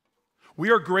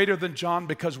 We are greater than John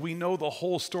because we know the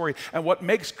whole story. And what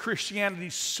makes Christianity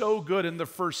so good in the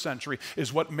first century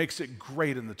is what makes it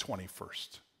great in the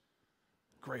 21st.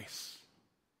 Grace.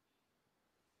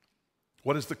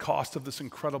 What is the cost of this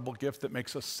incredible gift that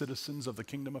makes us citizens of the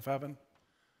kingdom of heaven?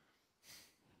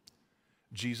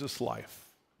 Jesus' life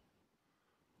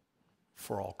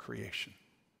for all creation.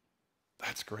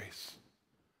 That's grace.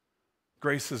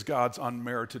 Grace is God's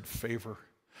unmerited favor.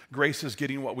 Grace is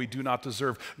getting what we do not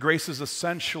deserve. Grace is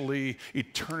essentially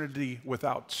eternity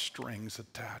without strings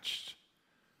attached.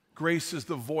 Grace is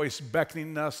the voice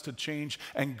beckoning us to change,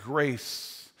 and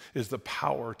grace is the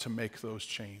power to make those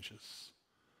changes.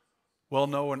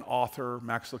 Well-known author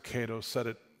Max Lucado said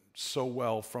it so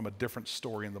well from a different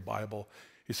story in the Bible.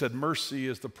 He said, mercy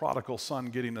is the prodigal son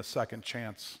getting a second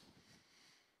chance.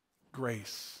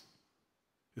 Grace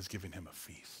is giving him a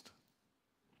feast.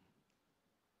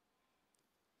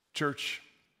 Church,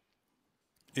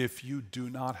 if you do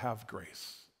not have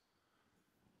grace,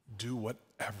 do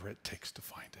whatever it takes to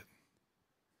find it.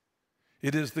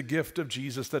 It is the gift of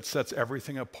Jesus that sets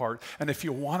everything apart. And if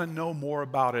you want to know more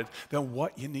about it, then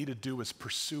what you need to do is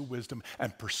pursue wisdom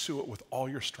and pursue it with all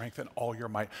your strength and all your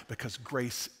might, because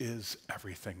grace is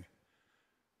everything.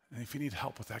 And if you need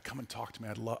help with that, come and talk to me.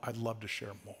 I'd love to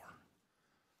share more.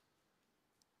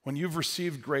 When you've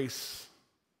received grace,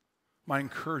 my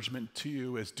encouragement to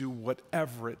you is do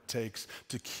whatever it takes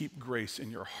to keep grace in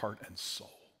your heart and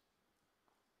soul,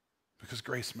 because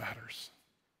grace matters.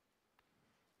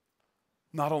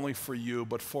 Not only for you,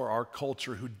 but for our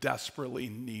culture who desperately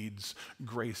needs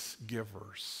grace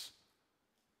givers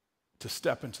to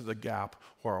step into the gap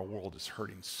where our world is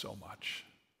hurting so much.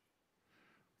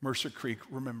 Mercer Creek,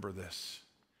 remember this.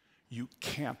 You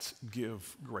can't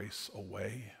give grace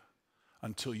away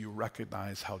until you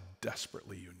recognize how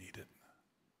desperately you need it.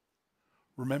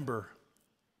 Remember,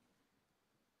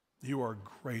 you are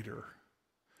greater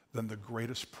than the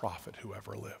greatest prophet who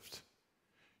ever lived.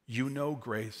 You know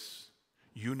grace.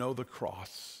 You know the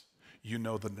cross. You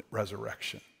know the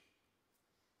resurrection.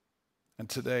 And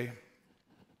today,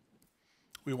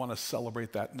 we want to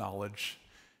celebrate that knowledge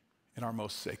in our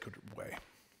most sacred way.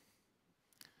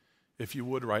 If you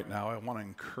would right now, I want to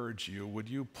encourage you, would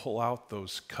you pull out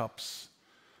those cups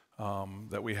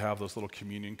that we have, those little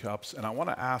communion cups? And I want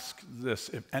to ask this,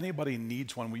 if anybody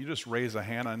needs one, will you just raise a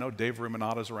hand? I know Dave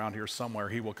Ruminata's around here somewhere.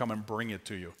 He will come and bring it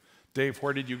to you. Dave,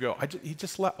 where did you go? He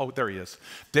just left. Oh, there he is.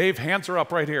 Dave, hands are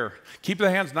up right here. Keep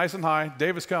the hands nice and high.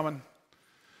 Dave is coming.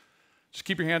 Just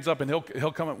keep your hands up, and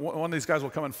he'll come. One of these guys will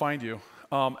come and find you.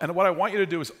 And what I want you to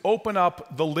do is open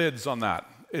up the lids on that.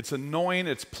 It's annoying.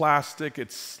 It's plastic.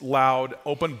 It's loud.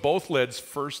 Open both lids.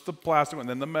 First the plastic one,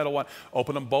 then the metal one.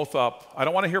 Open them both up. I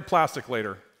don't want to hear plastic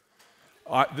later.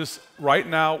 Right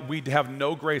now, we have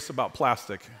no grace about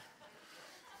plastic.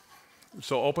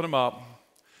 So open them up.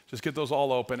 Just get those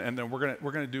all open, and then we're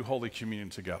gonna do Holy Communion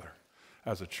together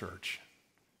as a church.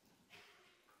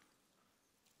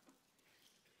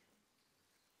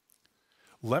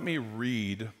 Let me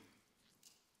read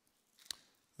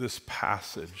this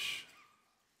passage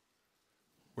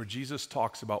where Jesus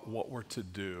talks about what we're to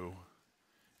do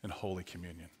in Holy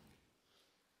Communion.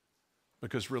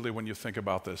 Because really, when you think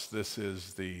about this, this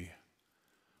is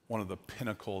one of the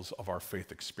pinnacles of our faith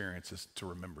experience is to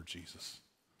remember Jesus.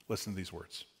 Listen to these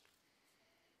words.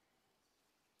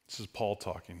 This is Paul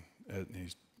talking,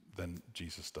 and then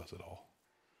Jesus does it all.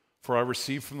 For I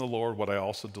received from the Lord what I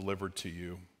also delivered to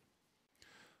you,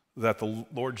 that the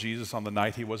Lord Jesus, on the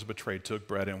night he was betrayed, took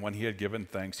bread, and when he had given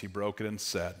thanks, he broke it and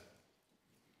said,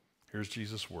 here's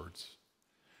Jesus' words,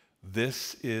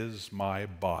 "This is my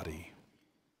body,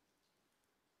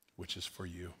 which is for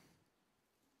you.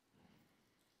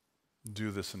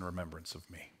 Do this in remembrance of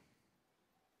me."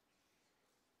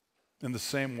 In the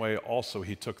same way, also,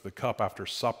 he took the cup after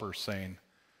supper, saying,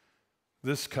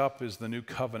 "This cup is the new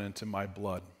covenant in my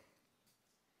blood.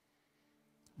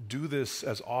 Do this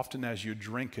as often as you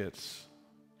drink it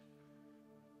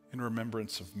in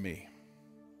remembrance of me.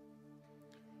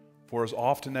 For as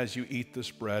often as you eat this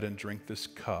bread and drink this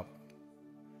cup,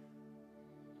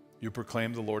 you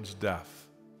proclaim the Lord's death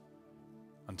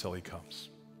until he comes."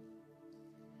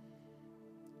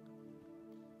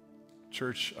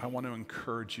 Church, I want to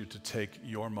encourage you to take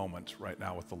your moment right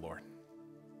now with the Lord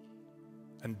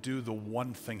and do the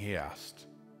one thing he asked.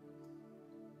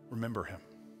 Remember him.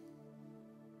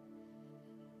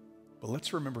 But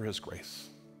let's remember his grace.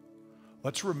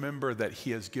 Let's remember that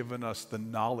he has given us the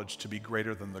knowledge to be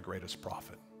greater than the greatest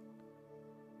prophet.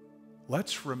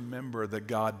 Let's remember that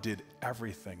God did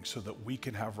everything so that we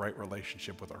can have right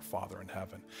relationship with our Father in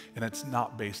heaven. And it's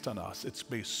not based on us. It's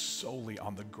based solely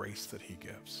on the grace that he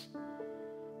gives.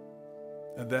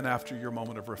 And then after your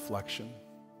moment of reflection,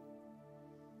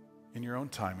 in your own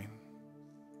timing,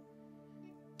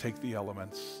 take the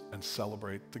elements and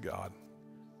celebrate the God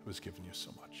who has given you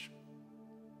so much.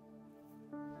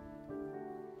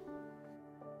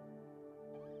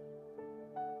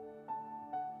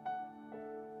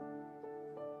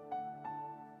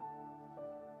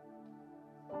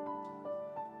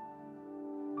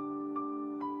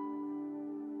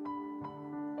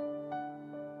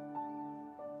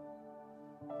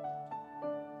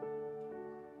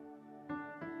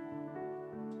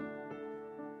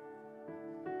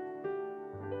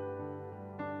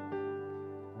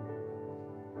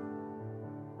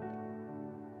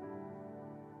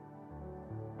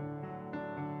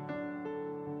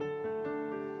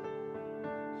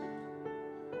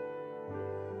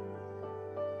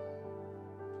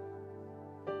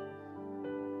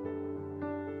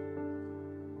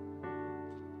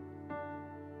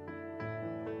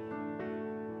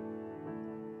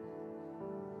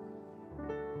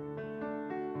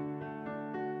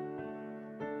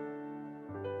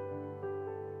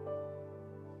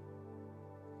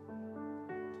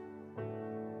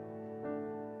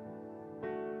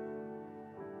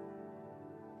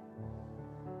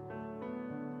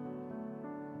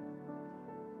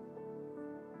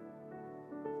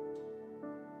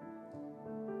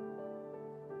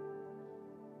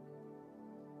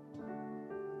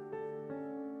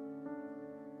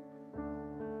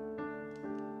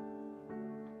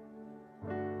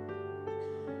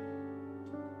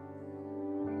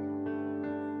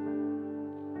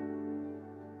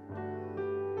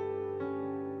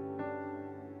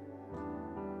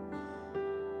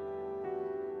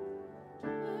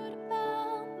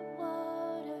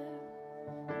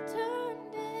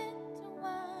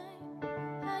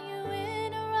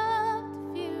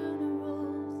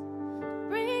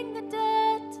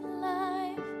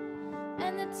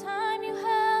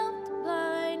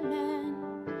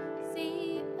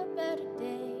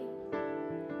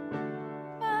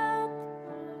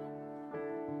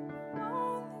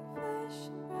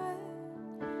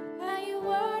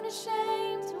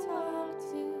 ashamed to talk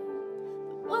to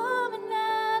the woman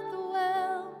at the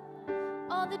well.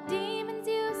 All the demons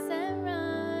you sent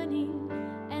running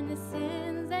and the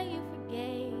sins that you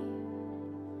forgave.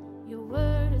 Your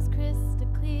word is crystal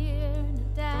clear, no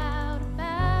doubt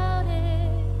about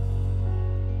it.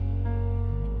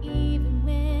 And even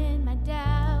when my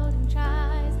doubting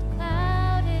tries to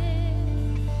cloud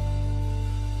it,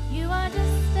 you are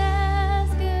just as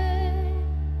good.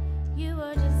 You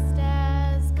are just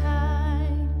as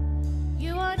kind.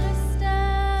 You are just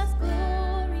as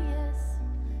glorious,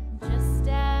 just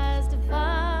as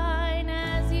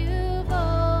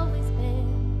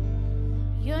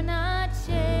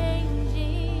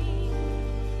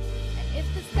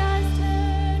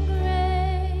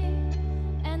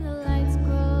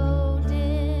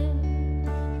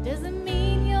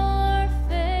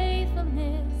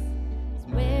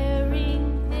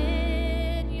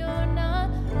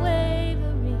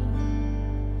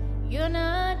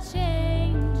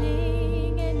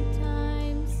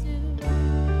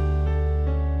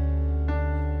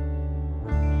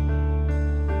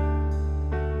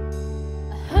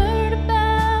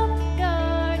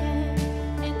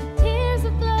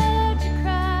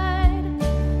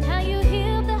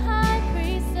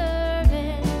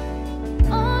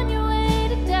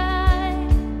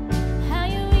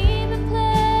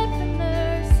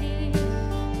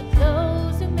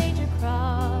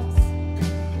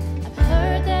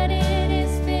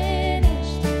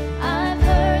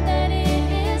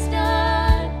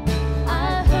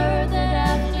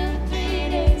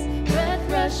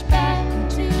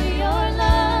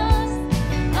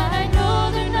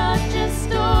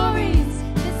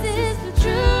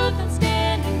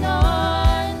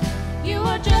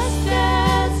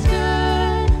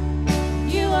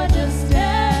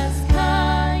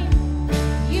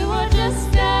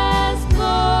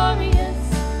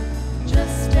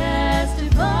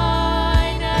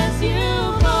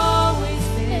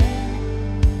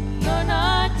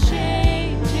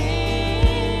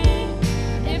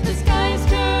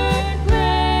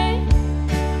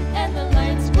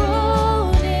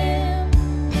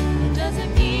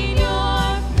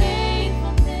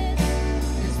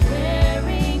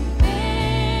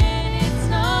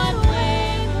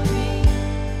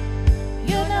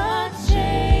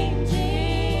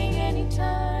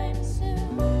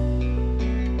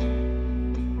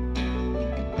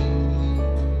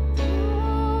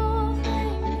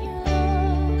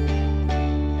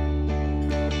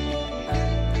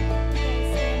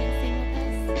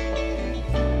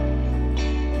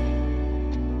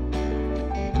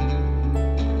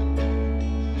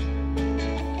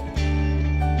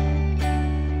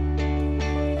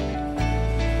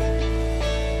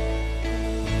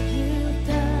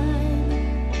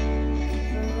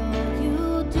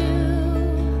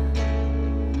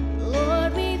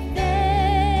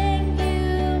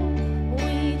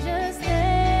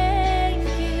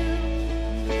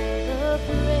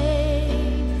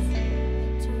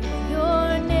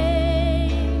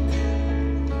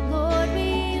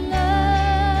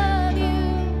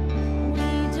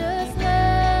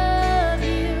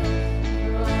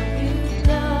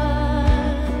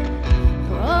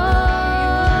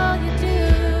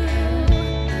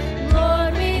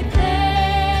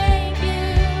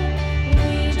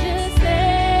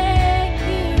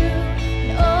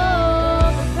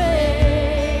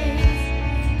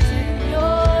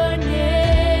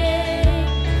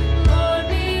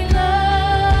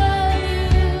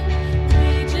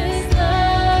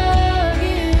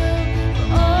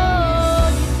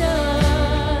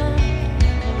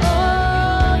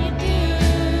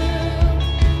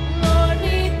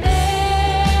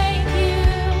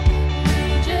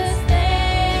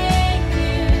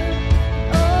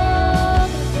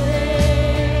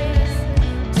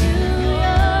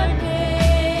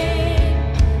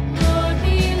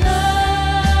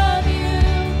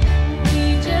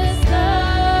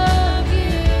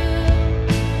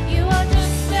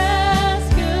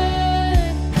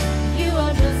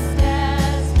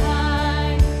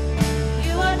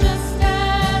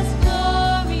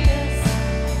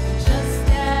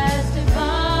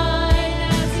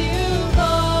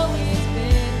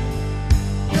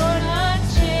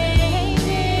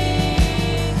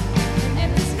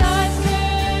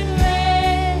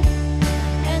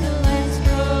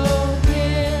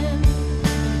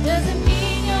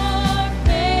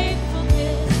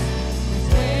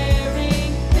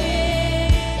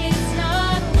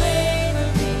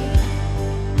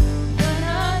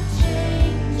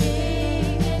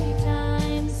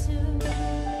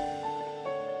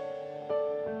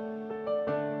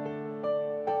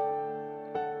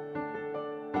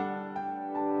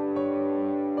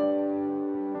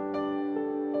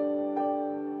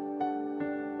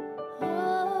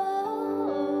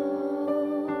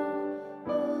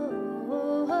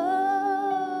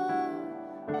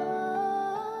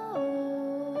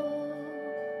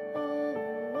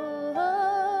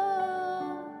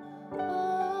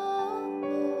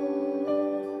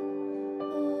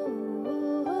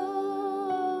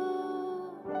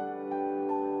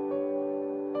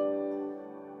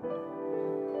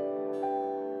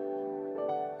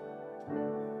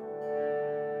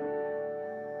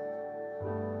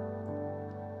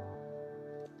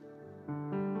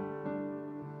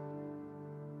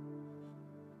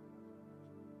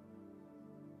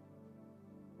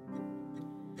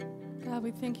God,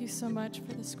 we thank you so much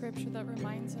for the scripture that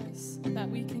reminds us that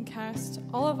we can cast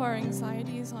all of our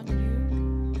anxieties on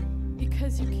you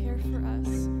because you care for us.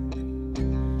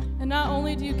 And not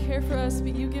only do you care for us,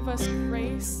 but you give us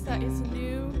grace that is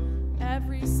new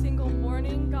every single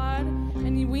morning, God.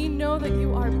 And we know that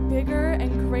you are bigger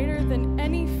and greater than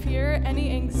any fear,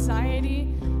 any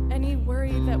anxiety, any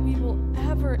worry that we will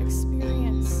ever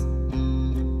experience.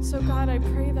 So God, I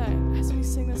pray that as we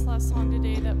sing this last song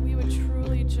today, that we would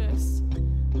truly just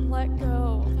let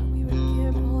go, that we would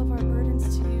give all of our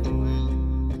burdens to you,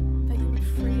 Lord, that you would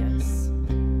free us,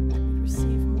 that we would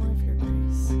receive more of your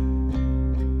grace.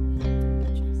 Thank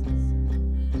you, Jesus.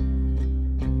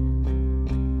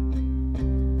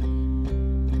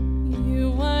 You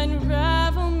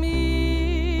unravel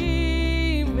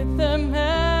me with the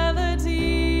melody.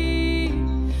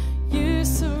 You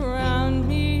surround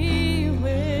me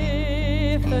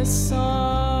with a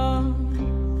song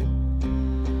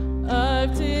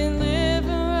of deliverance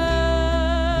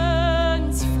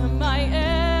from my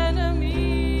enemies,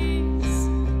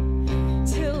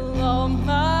 till all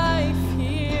my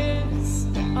fears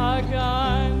are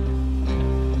gone.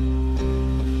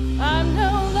 I'm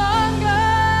no longer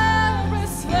a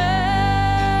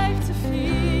slave to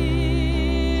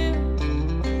fear.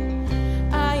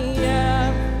 I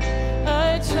am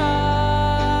a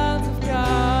child of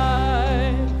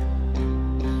God.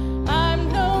 I'm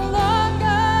no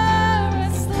longer a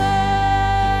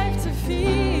slave to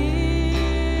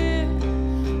fear.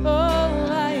 Oh,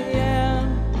 I am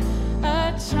a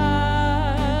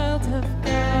child of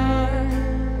God.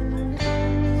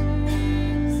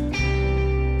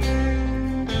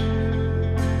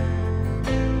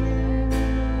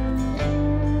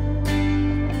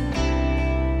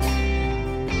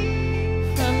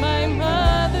 From my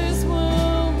mother's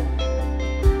womb,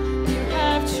 you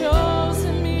have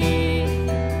chosen me.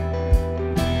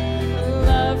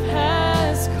 Love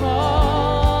has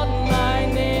called my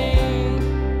name.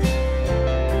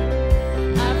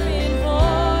 I've been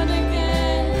born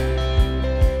again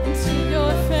into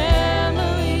your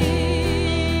family.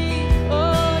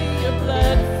 Oh, your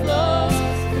blood flows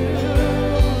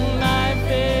through my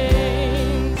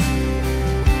veins.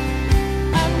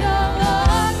 I'm no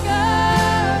longer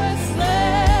a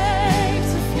slave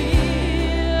to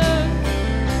fear.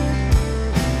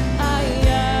 I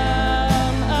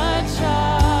am a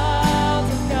child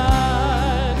of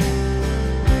God.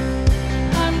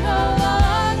 I'm no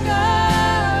longer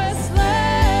a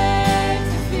slave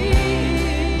to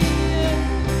fear.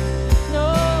 No,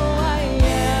 I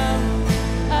am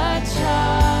a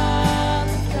child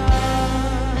of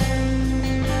God.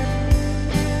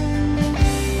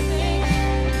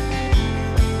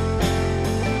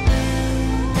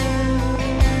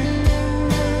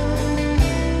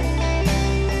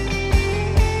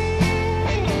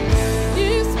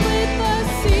 You split the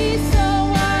sea so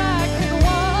I could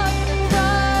walk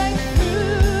right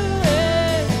through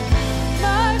it.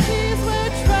 My fears were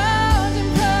drowned in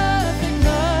perfect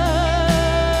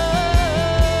love.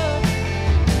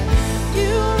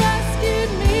 You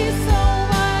rescued me so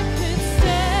I could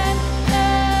stand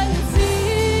and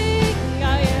sing. I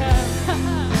am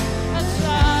a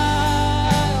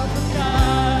child of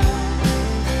God.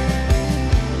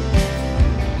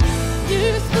 You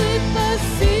split the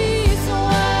sea so I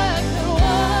could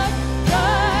walk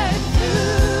right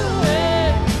through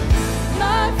it.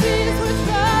 My fears were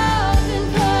drowned in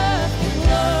perfect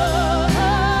love.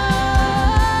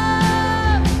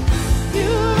 You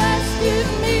rescued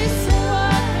me so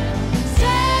I could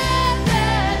stand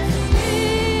and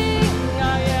sing. I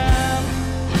am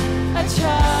a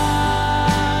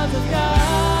child of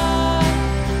God.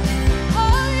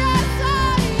 Oh yes,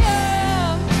 I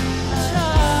am a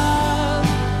child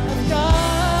of God.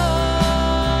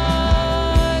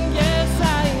 Yes, I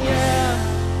am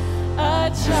a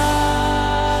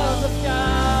child of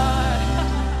God.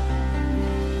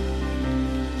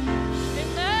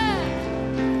 Amen.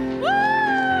 Woo!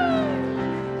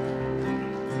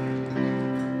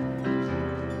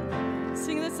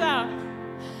 Sing this out.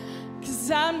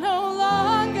 'Cause I'm no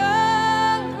longer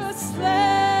a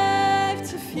slave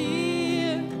to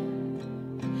fear.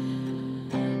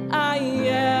 I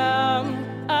am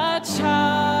a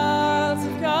child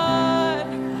of God.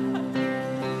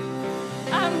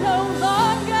 I'm no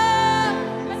longer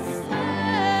a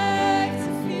slave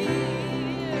to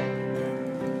fear.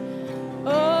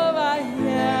 Oh, I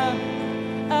am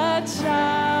a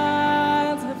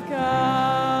child of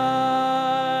God.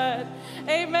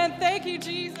 Amen. Thank you,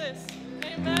 Jesus.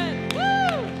 Amen. Woo!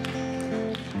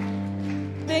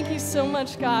 Thank you so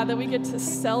much, God, that we get to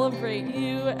celebrate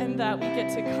you and that we get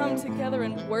to come together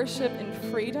and worship in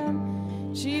freedom.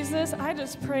 Jesus, I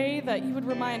just pray that you would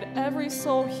remind every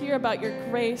soul here about your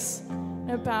grace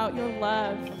and about your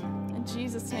love. In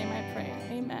Jesus' name I pray,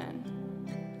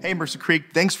 amen. Hey, Mercer Creek,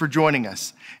 thanks for joining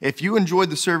us. If you enjoyed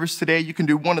the service today, you can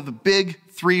do one of the big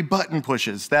 3 button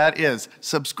pushes. That is,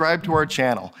 subscribe to our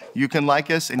channel. You can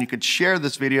like us and you could share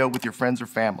this video with your friends or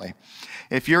family.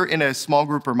 If you're in a small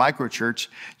group or microchurch,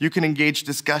 you can engage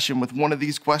discussion with one of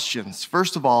these questions.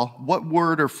 First of all, what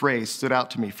word or phrase stood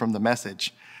out to me from the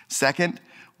message? Second,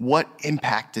 what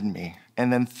impacted me?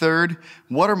 And then third,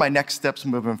 what are my next steps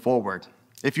moving forward?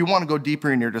 If you want to go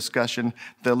deeper in your discussion,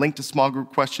 the link to small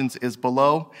group questions is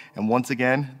below. And once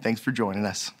again, thanks for joining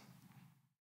us.